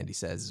obviously Candy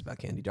Says is about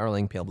Candy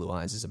Darling, Pale Blue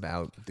Eyes is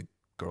about the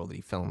girl that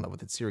he fell in love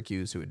with at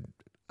Syracuse, who had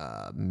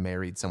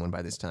married someone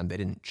by this time. They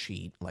didn't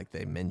cheat like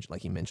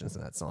he mentions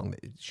in that song.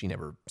 That she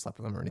never slept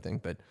with him or anything.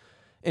 But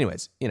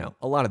anyways,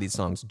 a lot of these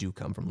songs do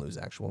come from Lou's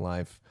actual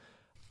life.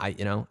 I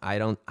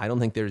don't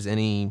think there's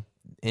any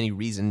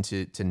reason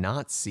to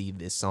not see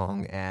this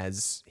song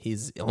as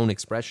his own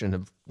expression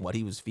of what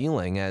he was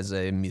feeling as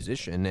a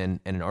musician and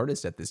an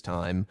artist at this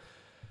time.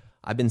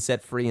 I've been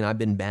set free and I've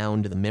been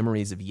bound to the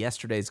memories of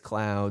yesterday's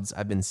clouds.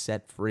 I've been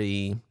set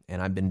free and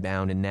I've been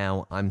bound, and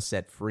now I'm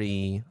set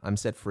free. I'm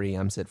set free.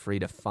 I'm set free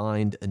to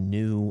find a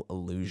new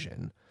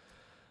illusion.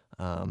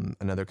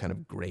 Another kind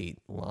of great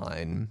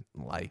line,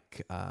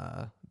 like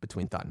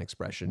between thought and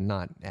expression,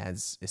 not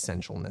as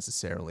essential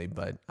necessarily,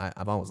 but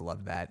I've always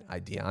loved that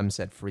idea. I'm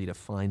set free to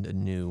find a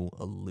new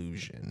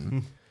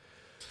illusion.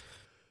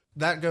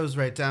 That goes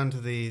right down to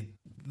the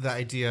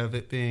idea of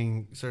it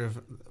being sort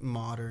of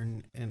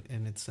modern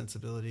in its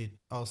sensibility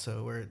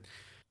also, where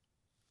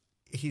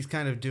he's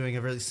kind of doing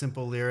a really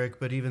simple lyric,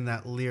 but even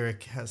that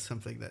lyric has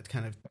something that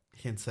kind of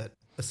hints at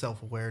a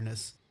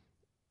self-awareness.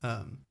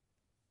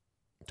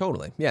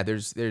 Totally. Yeah,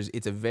 there's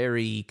it's a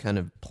very kind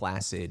of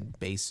placid,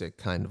 basic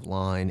kind of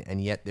line,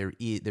 and yet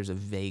there's a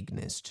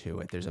vagueness to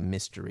it. There's a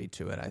mystery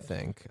to it, I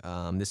think.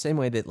 The same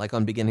way that, like,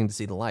 on Beginning to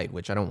See the Light,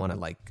 which I don't want to,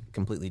 like,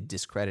 completely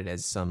discredit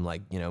as some,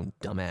 like,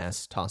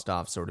 dumbass, tossed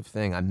off sort of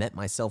thing. I met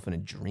myself in a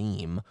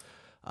dream,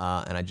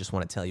 and I just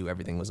want to tell you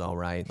everything was all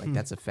right. Like,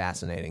 that's a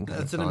fascinating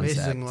kind of concept.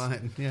 That's an amazing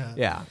line, yeah.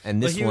 Yeah,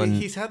 and this one...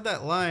 He's had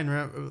that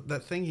line,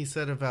 that thing he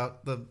said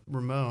about the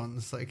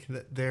Ramones, like,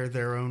 that they're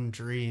their own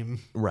dream.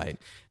 Right.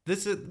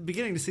 This is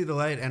Beginning to See the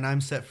Light and I'm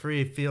Set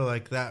Free feel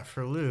like that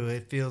for Lou.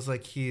 It feels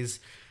like it's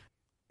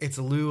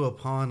Lou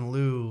upon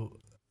Lou.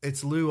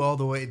 It's Lou all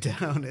the way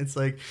down. It's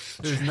like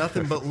there's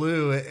nothing but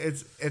Lou.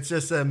 It's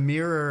just a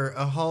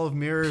hall of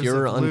mirrors.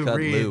 Pure of uncut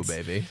Lou Lou, Reeds,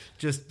 baby.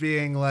 Just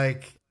being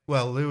like,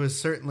 well, Lou is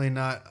certainly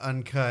not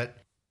uncut.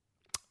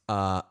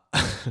 I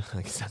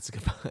guess that's a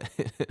good point.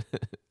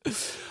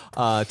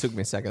 Took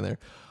me a second there.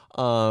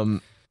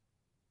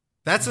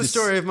 That's the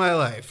story of my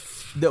life.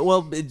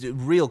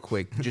 Real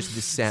quick, just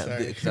the sound,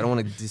 because I don't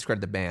want to discredit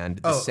the band.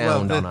 The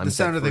sound the on I'm the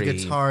sound Set of the Free,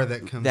 guitar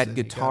that comes. that in,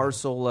 guitar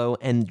solo,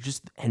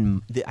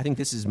 I think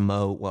this is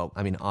Mo. Well,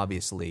 I mean,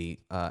 obviously,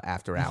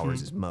 After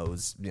Hours is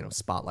Mo's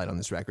spotlight on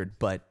this record.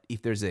 But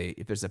if there's a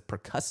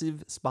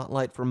percussive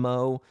spotlight for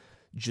Mo,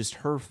 just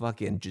her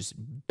fucking just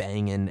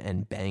banging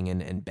and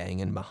banging and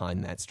banging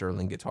behind that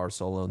Sterling guitar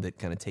solo that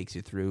kind of takes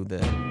you through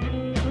the.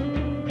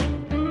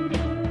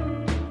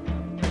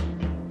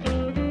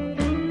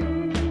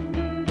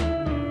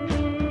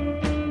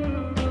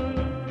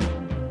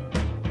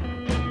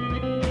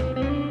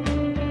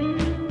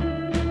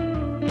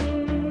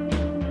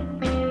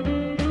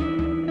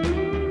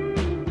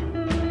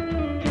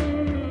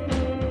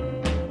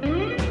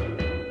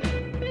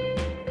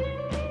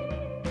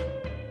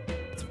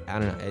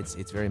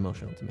 it's very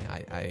emotional to me.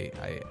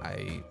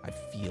 I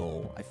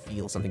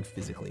feel something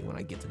physically when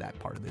I get to that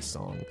part of this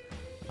song,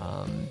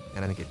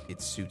 and I think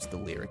it suits the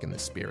lyric and the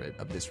spirit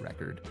of this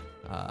record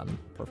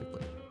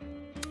perfectly.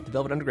 The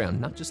Velvet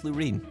Underground, not just Lou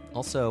Reed,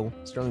 also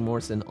Sterling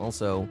Morrison,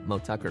 also Mo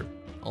Tucker,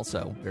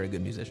 also very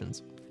good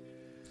musicians.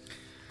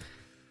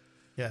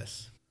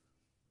 Yes.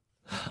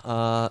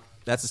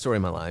 That's the story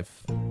of my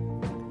life.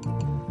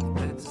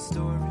 That's the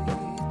story of my life.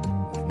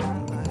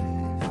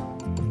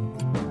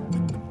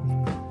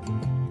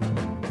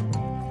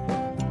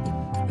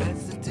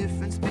 That's the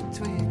difference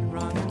between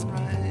wrong and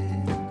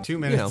right.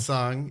 2-minute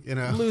song,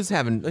 Lou's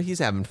he's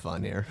having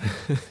fun here.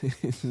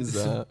 This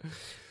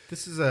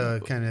is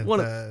a kind of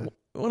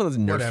one of those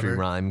nursery whatever.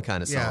 rhyme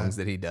kind of songs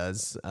that he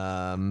does.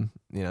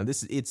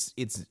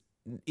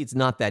 It's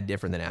not that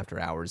different than After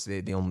Hours.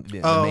 The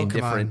main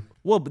difference.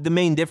 Well, but the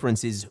main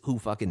difference is who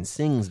fucking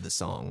sings the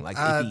song. Like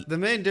the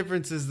main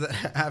difference is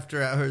that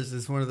After Hours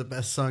is one of the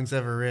best songs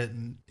ever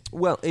written.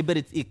 Well, but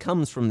it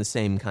comes from the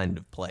same kind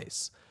of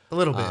place. A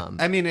little bit.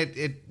 I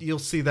mean, you'll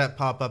see that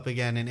pop up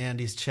again in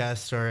Andy's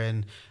Chest or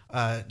in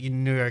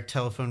New York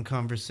Telephone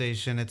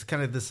Conversation. It's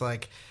kind of this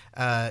like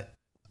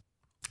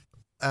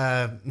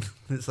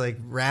this like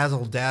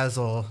razzle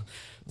dazzle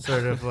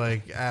sort of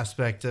like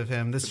aspect of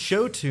him. This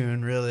show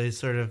tune really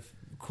sort of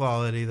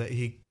quality that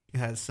he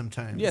has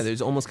sometimes. Yeah,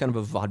 there's almost kind of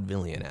a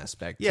vaudevillian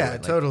aspect. Yeah, to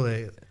it.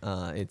 totally.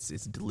 It's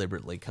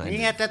deliberately kind of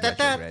Yeah,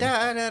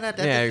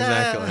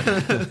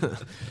 exactly.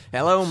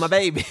 Hello, my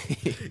baby.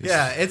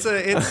 Yeah, it's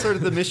sort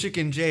of the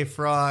Michigan J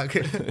Frog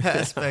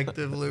aspect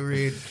of Lou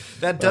Reed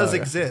that does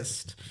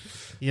exist.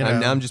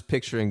 Now I'm just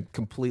picturing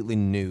completely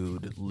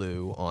nude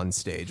Lou on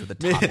stage with a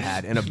top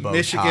hat and a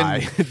bow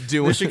tie,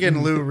 doing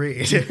Michigan Lou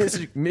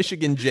Reed,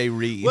 Michigan J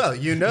Reed. Well,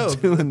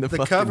 doing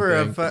the cover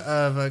of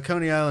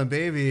Coney Island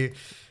Baby.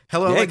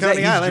 Hello, Yeah,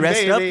 Coney exactly. He's Island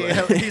dressed Baby.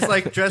 up. He's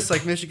like dressed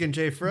like Michigan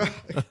J Frog.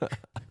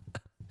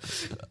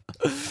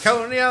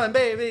 Coney Island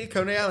Baby,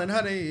 Coney Island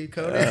Honey,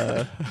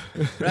 Coney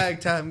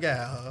Ragtime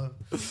Gal.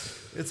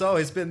 It's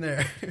always been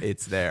there.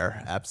 It's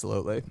there,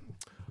 absolutely.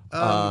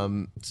 Story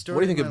what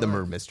do you think of of the my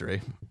murder life.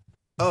 mystery?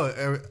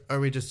 Oh, are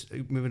we just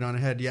moving on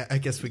ahead? Yeah, I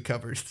guess we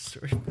covered the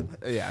story.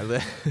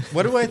 Yeah.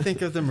 What do I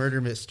think of the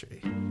murder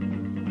mystery?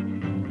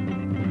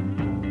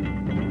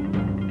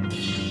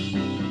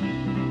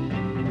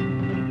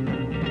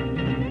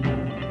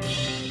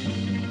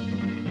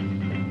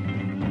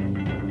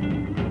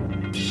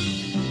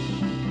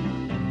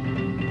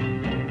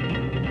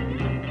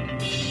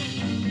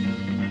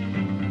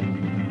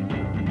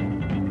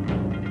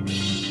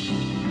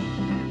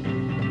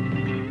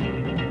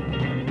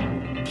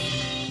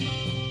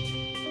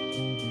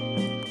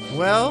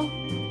 Well,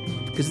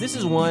 Because this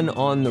is one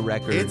on the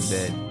record It's-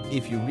 that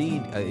if you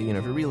read,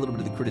 if you read a little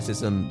bit of the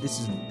criticism, this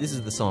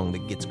is the song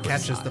that gets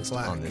Catches criticized the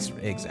flag. on this.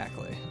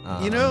 Exactly.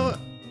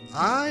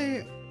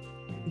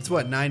 it's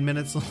what, 9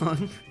 minutes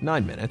long?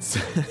 9 minutes.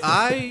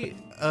 I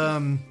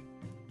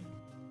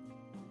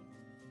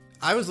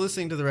was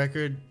listening to the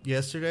record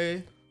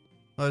yesterday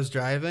while I was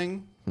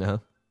driving. No.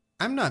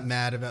 I'm not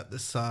mad about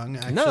this song,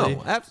 actually.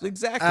 No,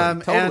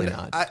 exactly. Totally and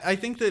not. I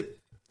think that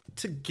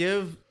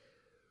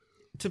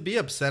to be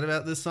upset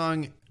about this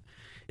song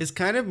is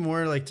kind of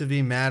more like to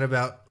be mad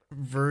about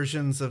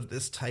versions of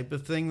this type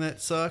of thing that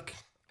suck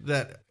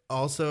that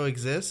also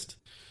exist.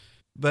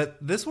 But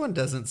this one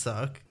doesn't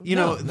suck. You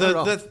know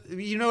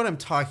what I'm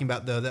talking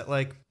about though, that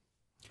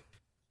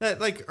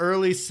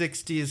early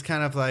 60s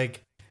kind of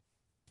like,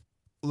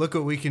 look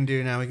what we can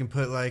do now. We can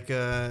put like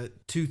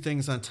two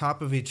things on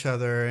top of each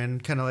other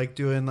and kind of like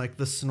doing like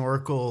the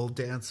snorkel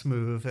dance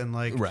move and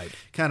like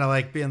kind of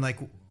like being like,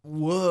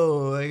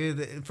 whoa,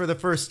 like, for the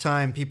first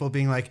time, people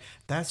being like,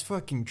 that's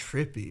fucking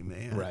trippy,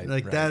 man.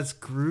 Like that's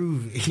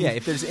groovy. Yeah,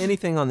 if there's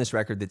anything on this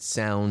record that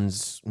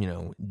sounds,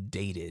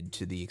 dated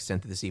to the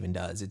extent that this even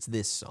does, it's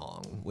this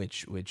song,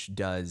 which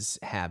does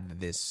have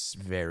this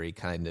very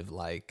kind of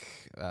like,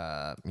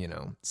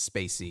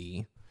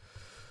 spacey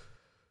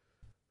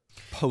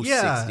post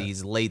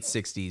 60s, late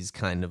 60s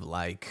kind of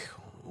like,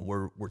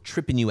 we're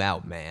tripping you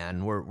out,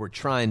 man. We're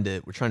trying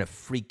to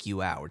freak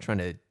you out. We're trying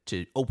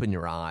to open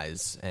your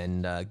eyes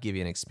and give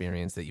you an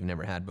experience that you've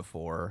never had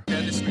before.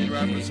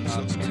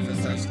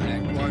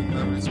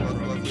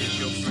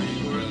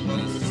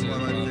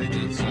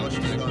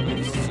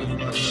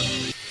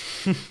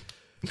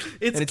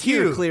 It's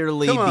here cute.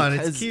 clearly Come on,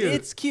 because it's cute.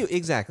 It's cute,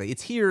 exactly.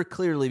 It's here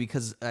clearly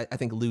because I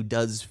think Lou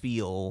does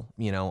feel,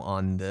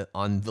 on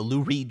the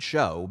Lou Reed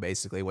show,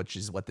 basically, which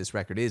is what this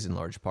record is in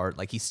large part.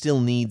 Like he still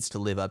needs to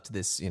live up to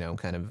this,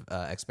 kind of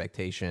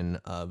expectation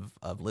of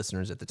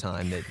listeners at the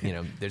time that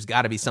there's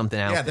got to be something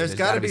out there. Yeah, there's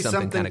got to be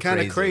something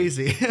kind of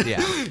crazy.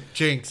 Yeah,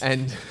 Jinx.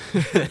 and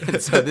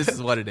so this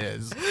is what it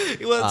is.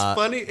 Well, it's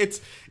funny.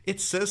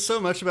 It says so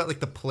much about like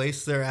the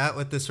place they're at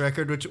with this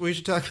record, which we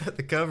should talk about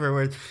the cover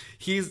where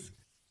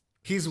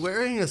He's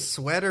wearing a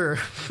sweater.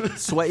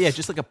 Yeah,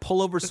 just like a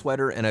pullover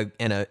sweater and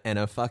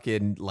a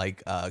fucking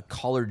like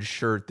collared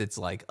shirt that's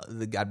like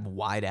got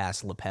wide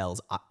ass lapels.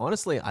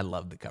 Honestly, I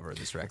love the cover of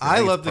this record. I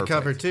think love it's the perfect.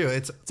 cover too.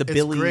 It's a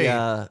Billy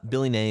great.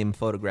 Billy Name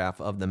photograph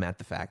of them at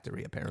the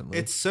factory. Apparently,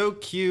 It's so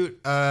cute,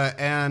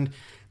 and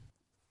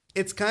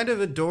it's kind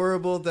of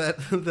adorable that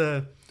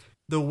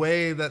the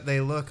way that they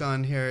look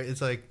on here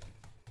is like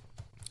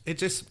it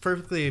just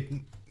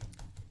perfectly.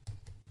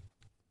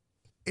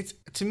 It's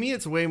to me,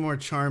 it's way more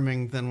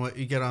charming than what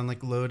you get on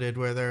like Loaded,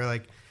 where they're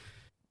like,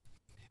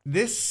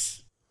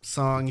 this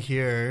song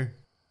here,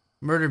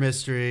 Murder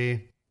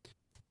Mystery,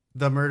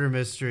 the Murder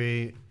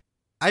Mystery.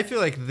 I feel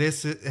like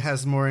this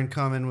has more in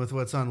common with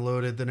what's on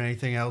Loaded than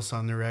anything else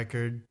on the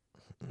record,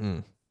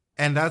 and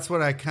that's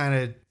what I kind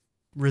of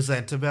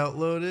resent about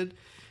Loaded.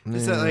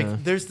 Is that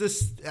like there's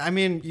this? I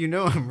mean, you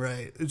know, I'm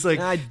right. It's like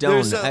I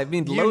don't. I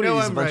mean, Loaded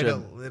is I'm a bunch right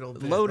of a little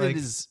bit. Loaded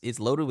like, it's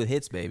loaded with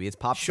hits, baby. It's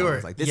pop Sure,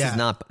 songs. Like this yeah.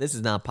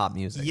 is not pop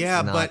music.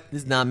 Yeah,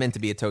 this is not meant to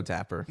be a toe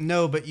tapper.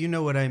 no, but you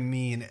know what I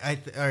mean. All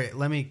right,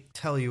 let me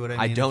tell you what I mean.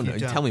 I don't if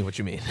know. you Tell me what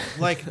you mean.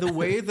 Like the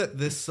way that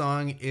this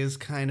song is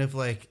kind of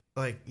like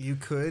you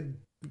could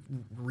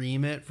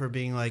ream it for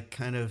being like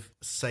kind of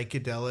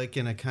psychedelic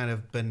in a kind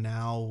of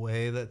banal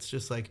way. That's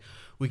just like,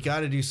 we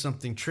got to do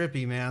something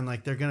trippy, man.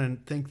 Like they're going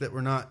to think that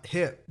we're not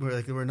hip.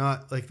 We're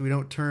not like, we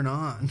don't turn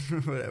on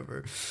or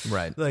whatever.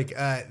 Right. Like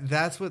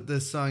that's what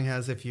this song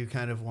has if you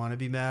kind of want to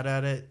be mad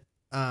at it.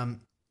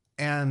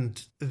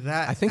 And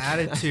that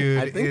attitude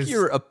I think is,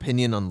 your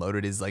opinion on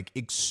Loaded is like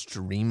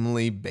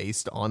extremely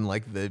based on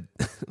like the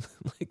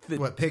like the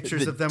what,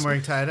 pictures the of them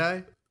wearing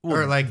tie-dye? Well,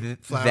 or like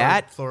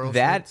floral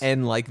that shirts?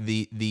 and like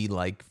the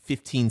like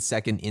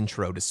 15-second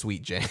intro to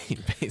Sweet Jane,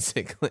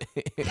 basically.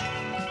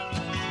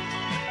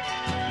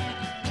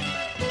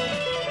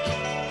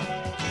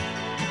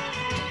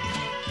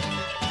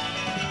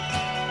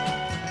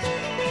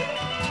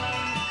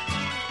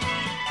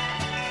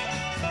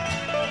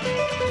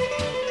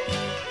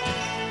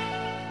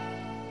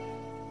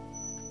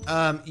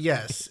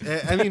 Yes.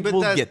 I mean, but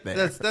We'll get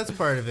there. that's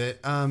part of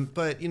it.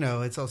 But you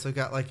know, it's also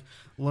got like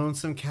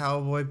Lonesome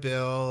Cowboy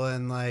Bill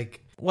and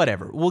like,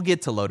 Whatever. We'll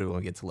get to Loaded when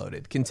we get to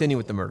Loaded. Continue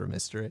with the murder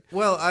mystery.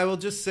 well, I will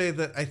just say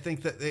that I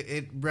think that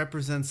it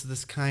represents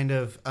this kind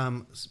of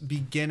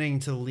beginning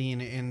to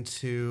lean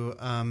into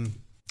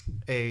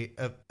a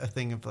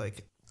thing of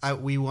like,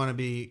 we want to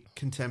be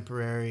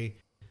contemporary.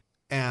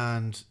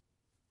 And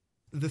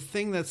the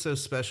thing that's so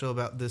special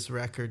about this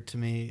record to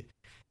me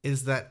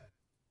is that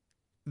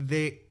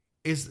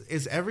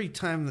is every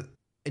time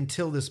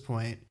until this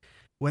point,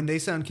 when they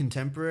sound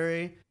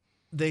contemporary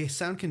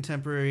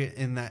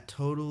in that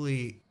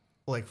totally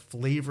like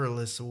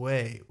flavorless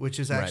way, which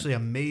is actually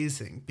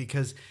amazing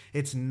because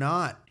it's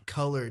not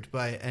colored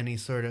by any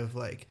sort of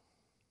like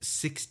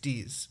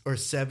 60s or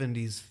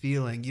 70s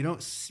feeling. You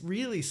don't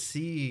really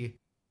see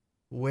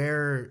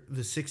where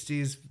the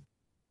 60s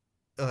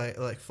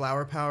like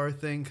flower power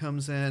thing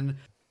comes in.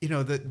 You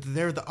know,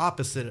 they're the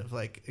opposite of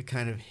like a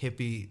kind of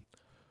hippie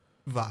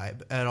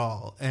vibe at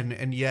all,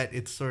 and yet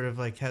it's sort of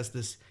like has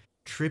this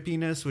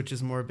trippiness, which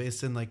is more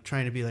based in like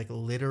trying to be like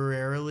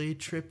literarily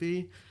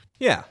trippy.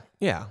 Yeah.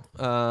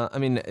 I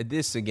mean,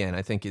 this again,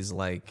 I think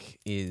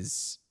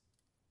is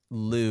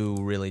Lou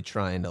really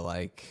trying to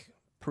like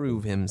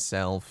prove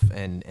himself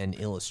and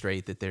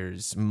illustrate that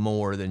there's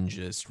more than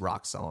just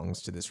rock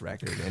songs to this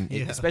record. And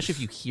especially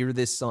if you hear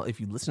this song, if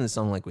you listen to the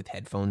song like with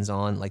headphones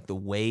on, like the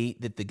way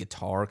that the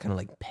guitar kind of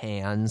like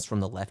pans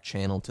from the left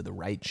channel to the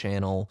right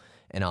channel,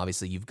 and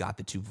obviously you've got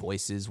the two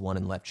voices, one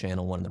in the left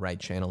channel, one in the right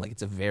channel. Like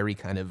it's a very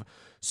kind of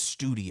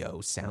studio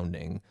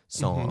sounding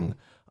song.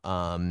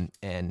 And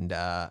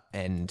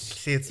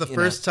See, it's the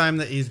first time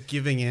that he's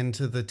giving in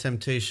to the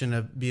temptation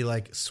to be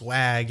like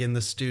swag in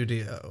the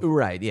studio.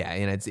 Right, yeah,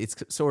 and it's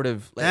sort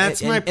of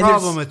that's my and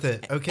problem with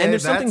it. Okay, and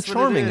there's something that's what it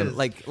charming, is.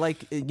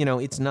 like you know,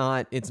 it's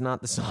not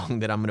the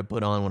song that I'm going to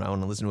put on when I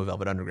want to listen to a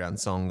Velvet Underground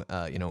song,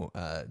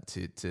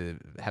 to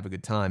have a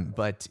good time.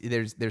 But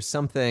there's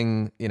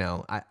something, you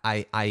know,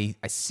 I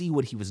see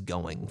what he was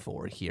going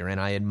for here,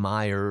 and I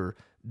admire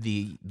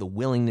the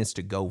willingness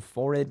to go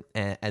for it,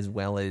 as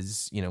well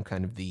as, you know,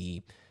 kind of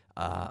the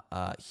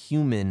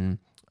human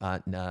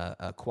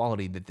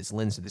quality that this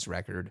lends to this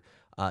record,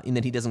 in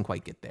that he doesn't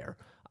quite get there,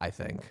 I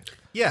think.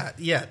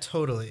 Yeah,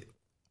 totally.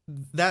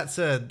 That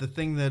said, the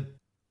thing that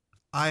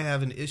I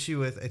have an issue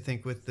with, I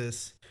think, with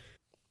this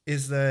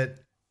is that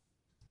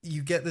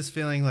you get this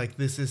feeling like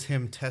this is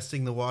him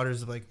testing the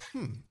waters of like,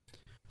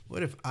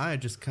 what if I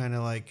just kind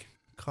of like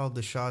called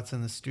the shots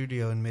in the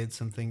studio and made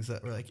some things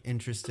that were like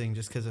interesting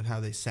just because of how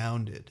they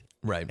sounded.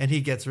 Right. And he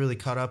gets really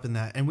caught up in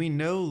that. And we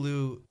know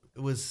Lou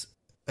was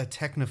a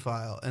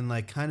technophile and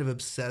like kind of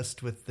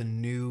obsessed with the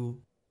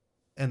new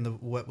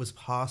and what was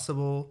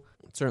possible.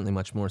 Certainly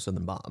much more so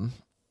than Bob.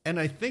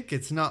 And I think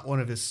it's not one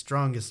of his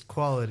strongest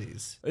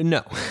qualities.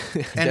 No.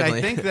 And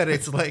I think that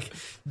it's like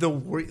the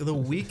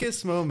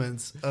weakest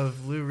moments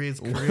of Lou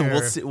Reed's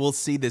career. We'll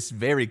see this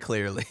very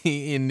clearly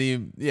in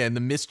the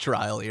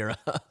mistrial era.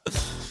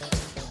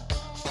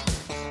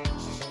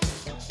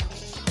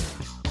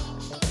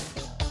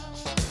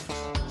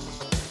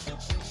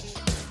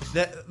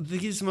 that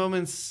these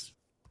moments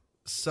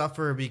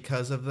suffer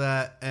because of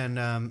that.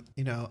 And,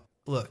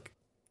 look,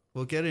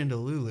 we'll get into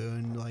Lulu,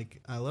 and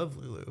like, I love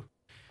Lulu.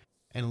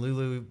 And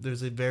Lulu,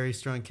 there's a very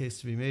strong case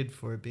to be made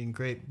for it being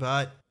great,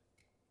 but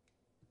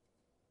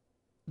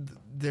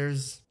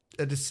there's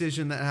a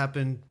decision that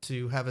happened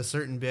to have a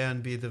certain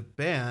band be the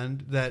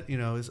band that,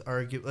 is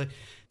arguably, like,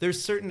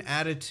 there's certain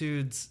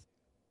attitudes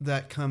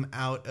that come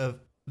out of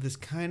this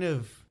kind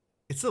of,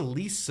 it's the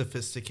least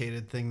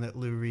sophisticated thing that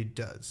Lou Reed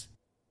does,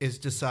 is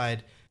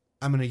decide,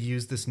 I'm going to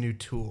use this new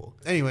tool.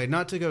 Anyway,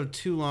 not to go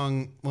too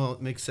long. Well,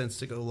 it makes sense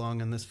to go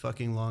long in this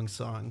fucking long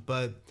song,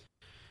 but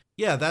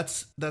yeah,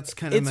 that's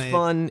kind of it's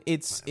fun.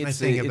 It's a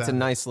it.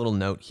 nice little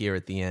note here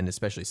at the end,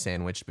 especially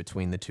sandwiched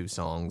between the two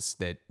songs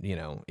that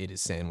it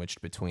is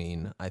sandwiched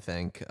between. I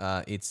think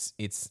it's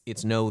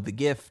no The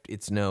Gift,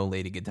 it's no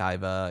Lady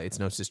Godiva, it's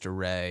no Sister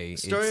Ray.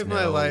 Story of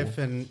My Life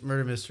and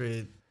Murder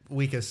Mystery,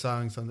 weakest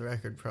songs on the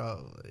record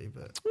probably,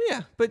 but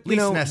yeah, but you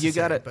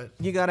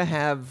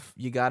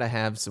gotta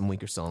have some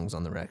weaker songs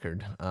on the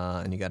record,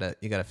 and you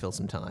gotta fill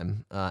some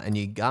time, and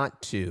you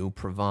got to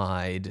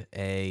provide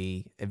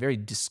a very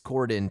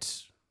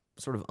discordant,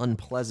 sort of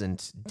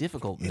unpleasant,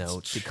 difficult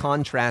note to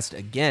contrast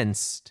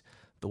against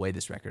the way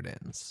this record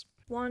ends.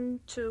 1,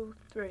 2,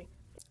 3.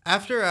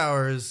 After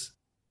Hours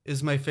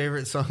is my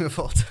favorite song of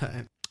all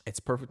time. It's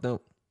a perfect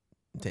note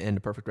to end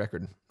a perfect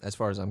record, as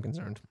far as I'm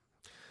concerned.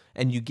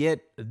 And you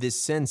get this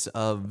sense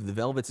of the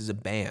Velvets as a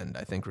band,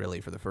 I think,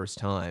 really for the first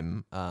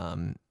time,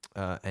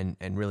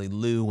 and really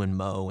Lou and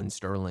Mo and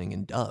Sterling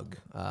and Doug,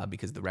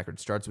 because the record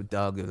starts with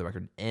Doug, the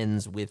record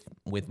ends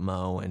with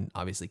Mo, and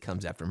obviously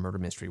comes after Murder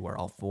Mystery, where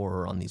all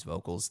four are on these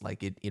vocals.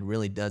 Like it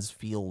really does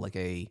feel like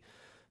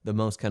the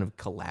most kind of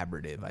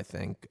collaborative, I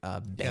think,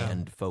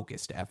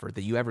 band-focused effort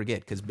that you ever get.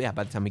 Because by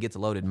the time we get to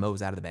Loaded,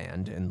 Mo's out of the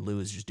band, and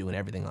Lou is just doing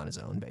everything on his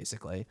own,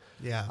 basically.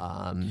 Yeah.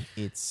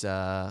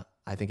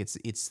 I think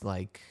it's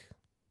like,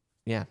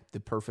 the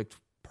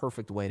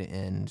perfect way to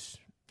end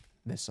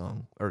this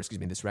song, or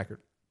excuse me, this record.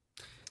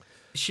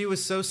 She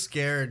was so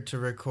scared to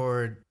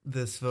record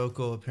this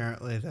vocal,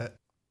 apparently, that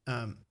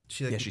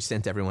she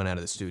sent everyone out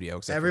of the studio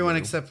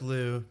except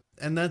Lou,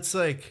 and that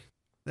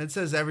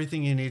says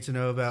everything you need to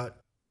know about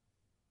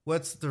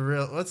what's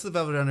the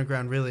Velvet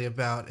Underground really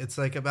about. It's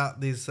like about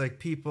these like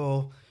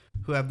people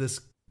who have this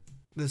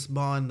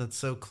bond that's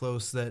so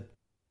close that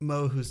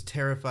Mo, who's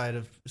terrified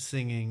of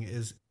singing,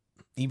 is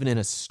even in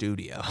a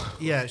studio.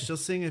 Yeah, she'll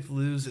sing if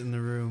Lou's in the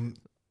room,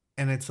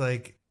 and it's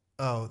like,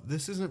 oh,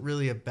 this isn't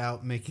really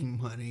about making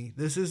money.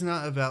 This is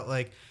not about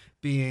like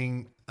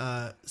being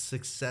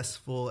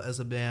successful as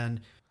a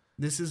band.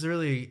 This is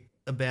really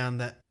a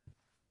band that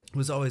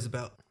was always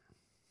about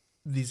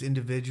these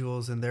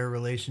individuals and their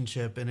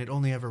relationship, and it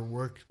only ever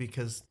worked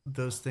because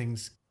those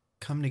things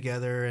come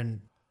together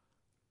and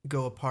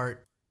go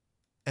apart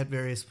at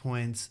various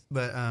points.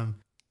 But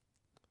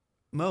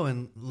Mo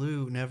and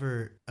Lou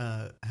never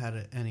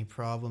had any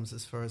problems,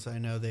 as far as I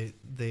know.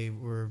 They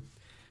were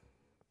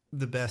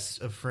the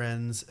best of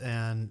friends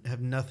and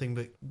have nothing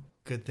but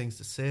good things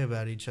to say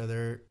about each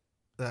other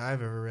that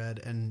I've ever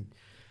read. And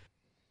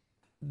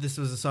this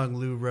was a song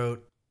Lou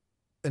wrote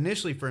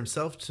initially for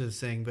himself to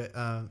sing, but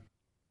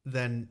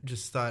then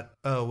just thought,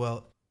 oh,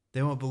 well,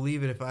 they won't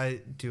believe it if I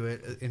do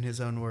it, in his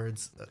own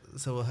words,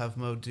 so we'll have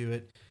Mo do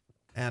it.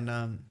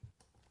 And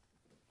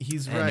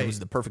he's right. It was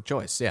the perfect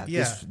choice. Yeah.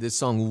 This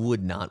song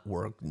would not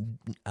work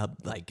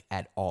like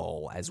at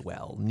all as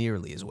well,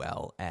 nearly as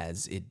well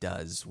as it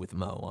does with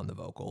Mo on the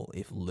vocal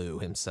if Lou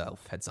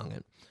himself had sung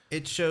it.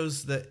 It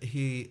shows that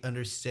he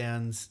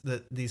understands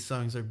that these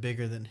songs are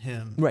bigger than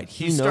him. Right.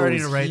 He's starting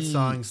to write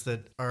songs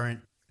that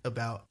aren't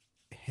about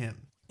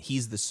him.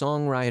 He's the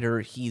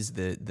songwriter, he's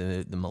the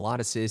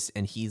melodicist,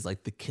 and he's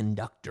like the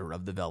conductor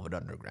of the Velvet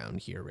Underground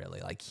here, really.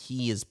 Like,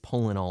 he is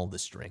pulling all the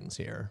strings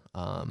here.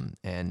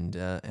 And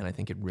I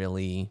think it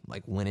really,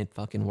 like, when it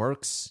fucking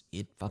works,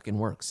 it fucking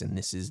works. And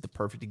this is the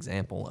perfect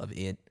example of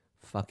it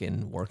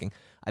fucking working.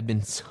 I've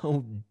been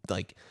so,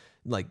 like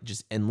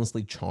just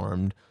endlessly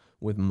charmed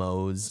with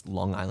Mo's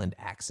Long Island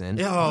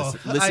accent. Oh,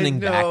 listening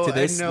back to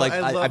this. Like,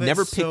 I've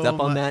never picked up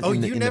on that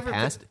in the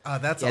past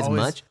that's as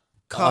much.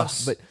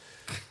 Cuffs.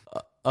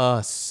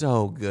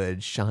 So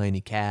good. Shiny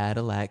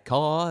Cadillac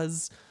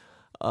cause.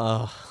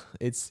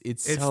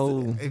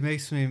 It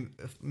makes me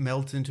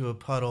melt into a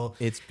puddle.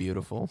 It's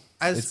beautiful.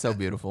 It's so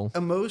beautiful.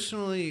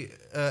 Emotionally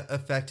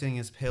affecting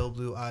as Pale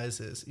Blue Eyes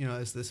is,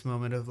 as this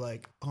moment of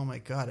like, oh my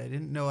God, I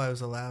didn't know I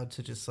was allowed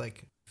to just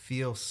like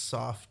feel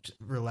soft,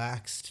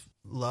 relaxed,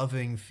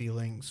 loving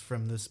feelings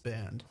from this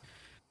band.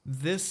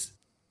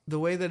 The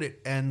way that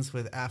it ends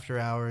with After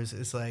Hours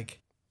is like,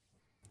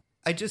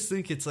 I just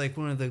think it's like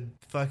one of the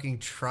fucking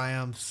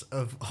triumphs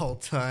of all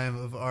time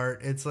of art.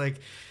 It's like,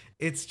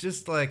 it's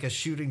just like a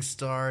shooting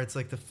star. It's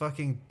like the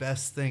fucking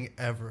best thing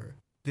ever.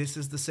 This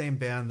is the same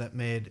band that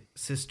made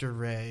Sister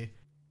Ray.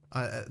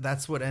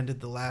 That's what ended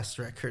the last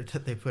record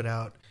that they put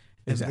out.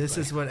 And This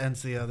is what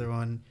ends the other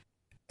one.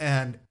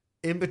 And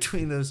in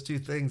between those two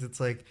things, it's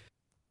like,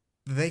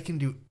 they can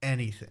do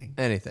anything.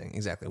 Anything,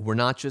 exactly. We're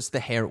not just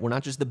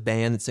the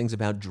band that sings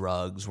about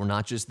drugs. We're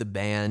not just the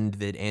band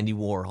that Andy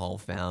Warhol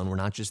found. We're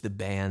not just the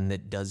band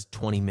that does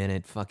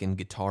 20-minute fucking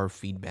guitar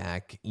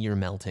feedback,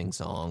 ear-melting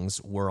songs.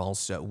 We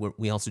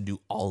also do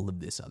all of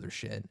this other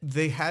shit.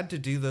 They had to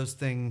do those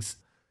things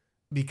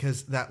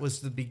because that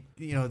was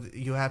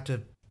you have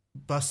to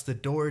bust the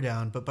door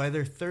down. But by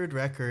their third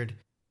record,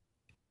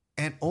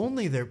 and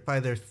only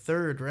by their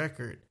third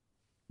record,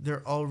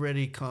 they're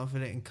already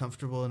confident and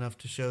comfortable enough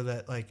to show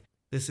that, like,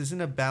 this isn't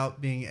about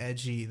being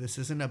edgy. This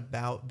isn't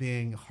about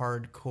being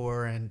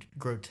hardcore and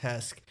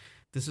grotesque.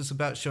 This is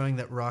about showing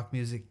that rock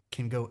music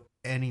can go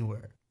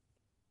anywhere.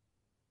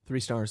 3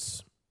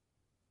 stars.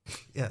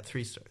 Yeah,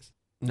 3 stars.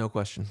 No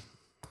question.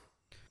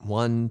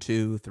 1,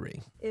 2,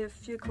 3.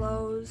 If you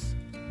close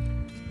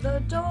the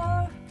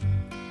door,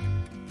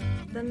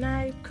 the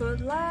night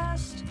could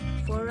last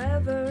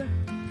forever.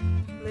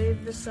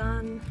 Leave the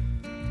sun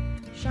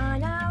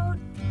shine out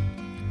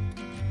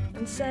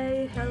and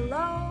say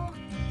hello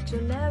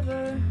to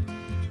never.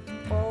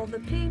 All the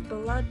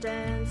people are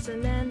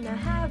dancing and they're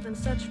having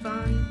such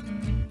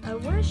fun. I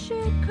wish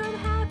it could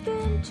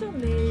happen to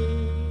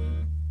me.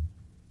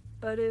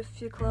 But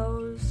if you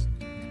close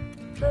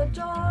the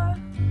door,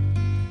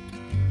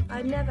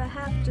 I'd never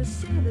have to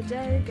see the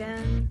day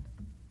again.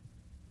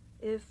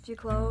 If you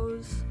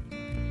close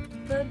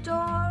the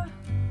door,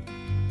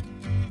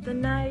 the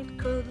night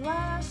could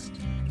last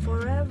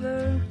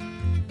forever.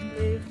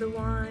 Leave the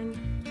wine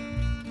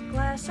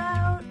glass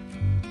out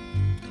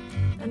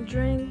and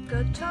drink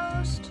a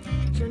toast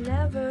to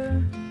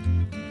never.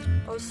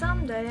 Oh,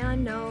 someday I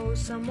know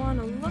someone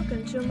will look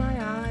into my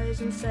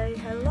eyes and say,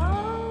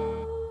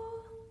 hello,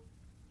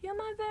 you're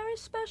my very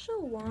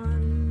special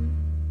one.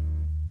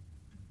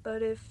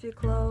 But if you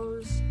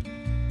close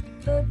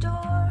the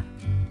door,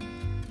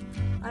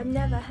 I'd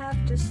never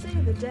have to see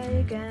the day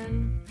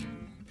again.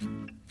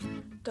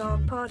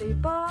 Dog party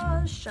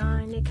bars,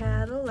 shiny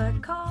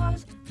Cadillac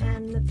cars,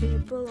 and the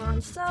people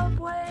on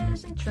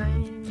subways and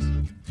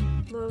trains,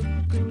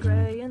 looking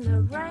grey in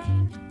the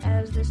rain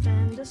as they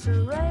stand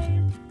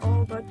disarrayed.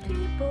 Oh, but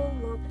people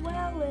look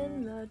well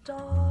in the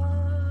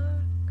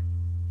dark.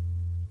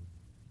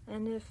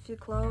 And if you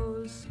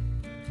close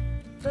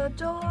the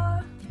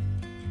door,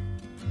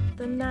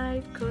 the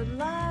night could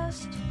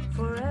last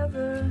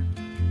forever.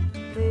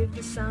 Leave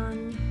the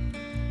sun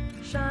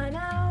shine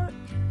out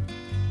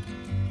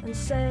and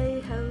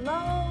say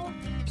hello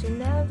to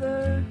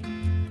never.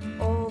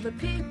 All the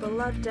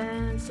people are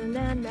dancing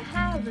and they're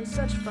having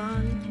such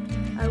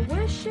fun. I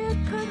wish it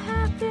could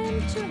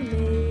happen to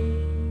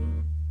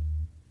me.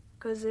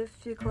 'Cause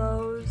if you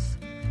close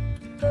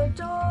the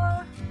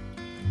door,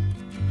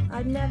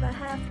 I'd never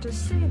have to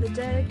see the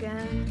day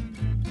again.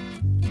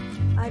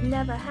 I'd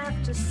never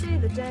have to see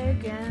the day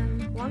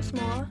again. Once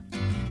more,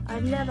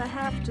 I'd never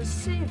have to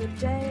see the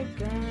day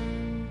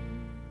again.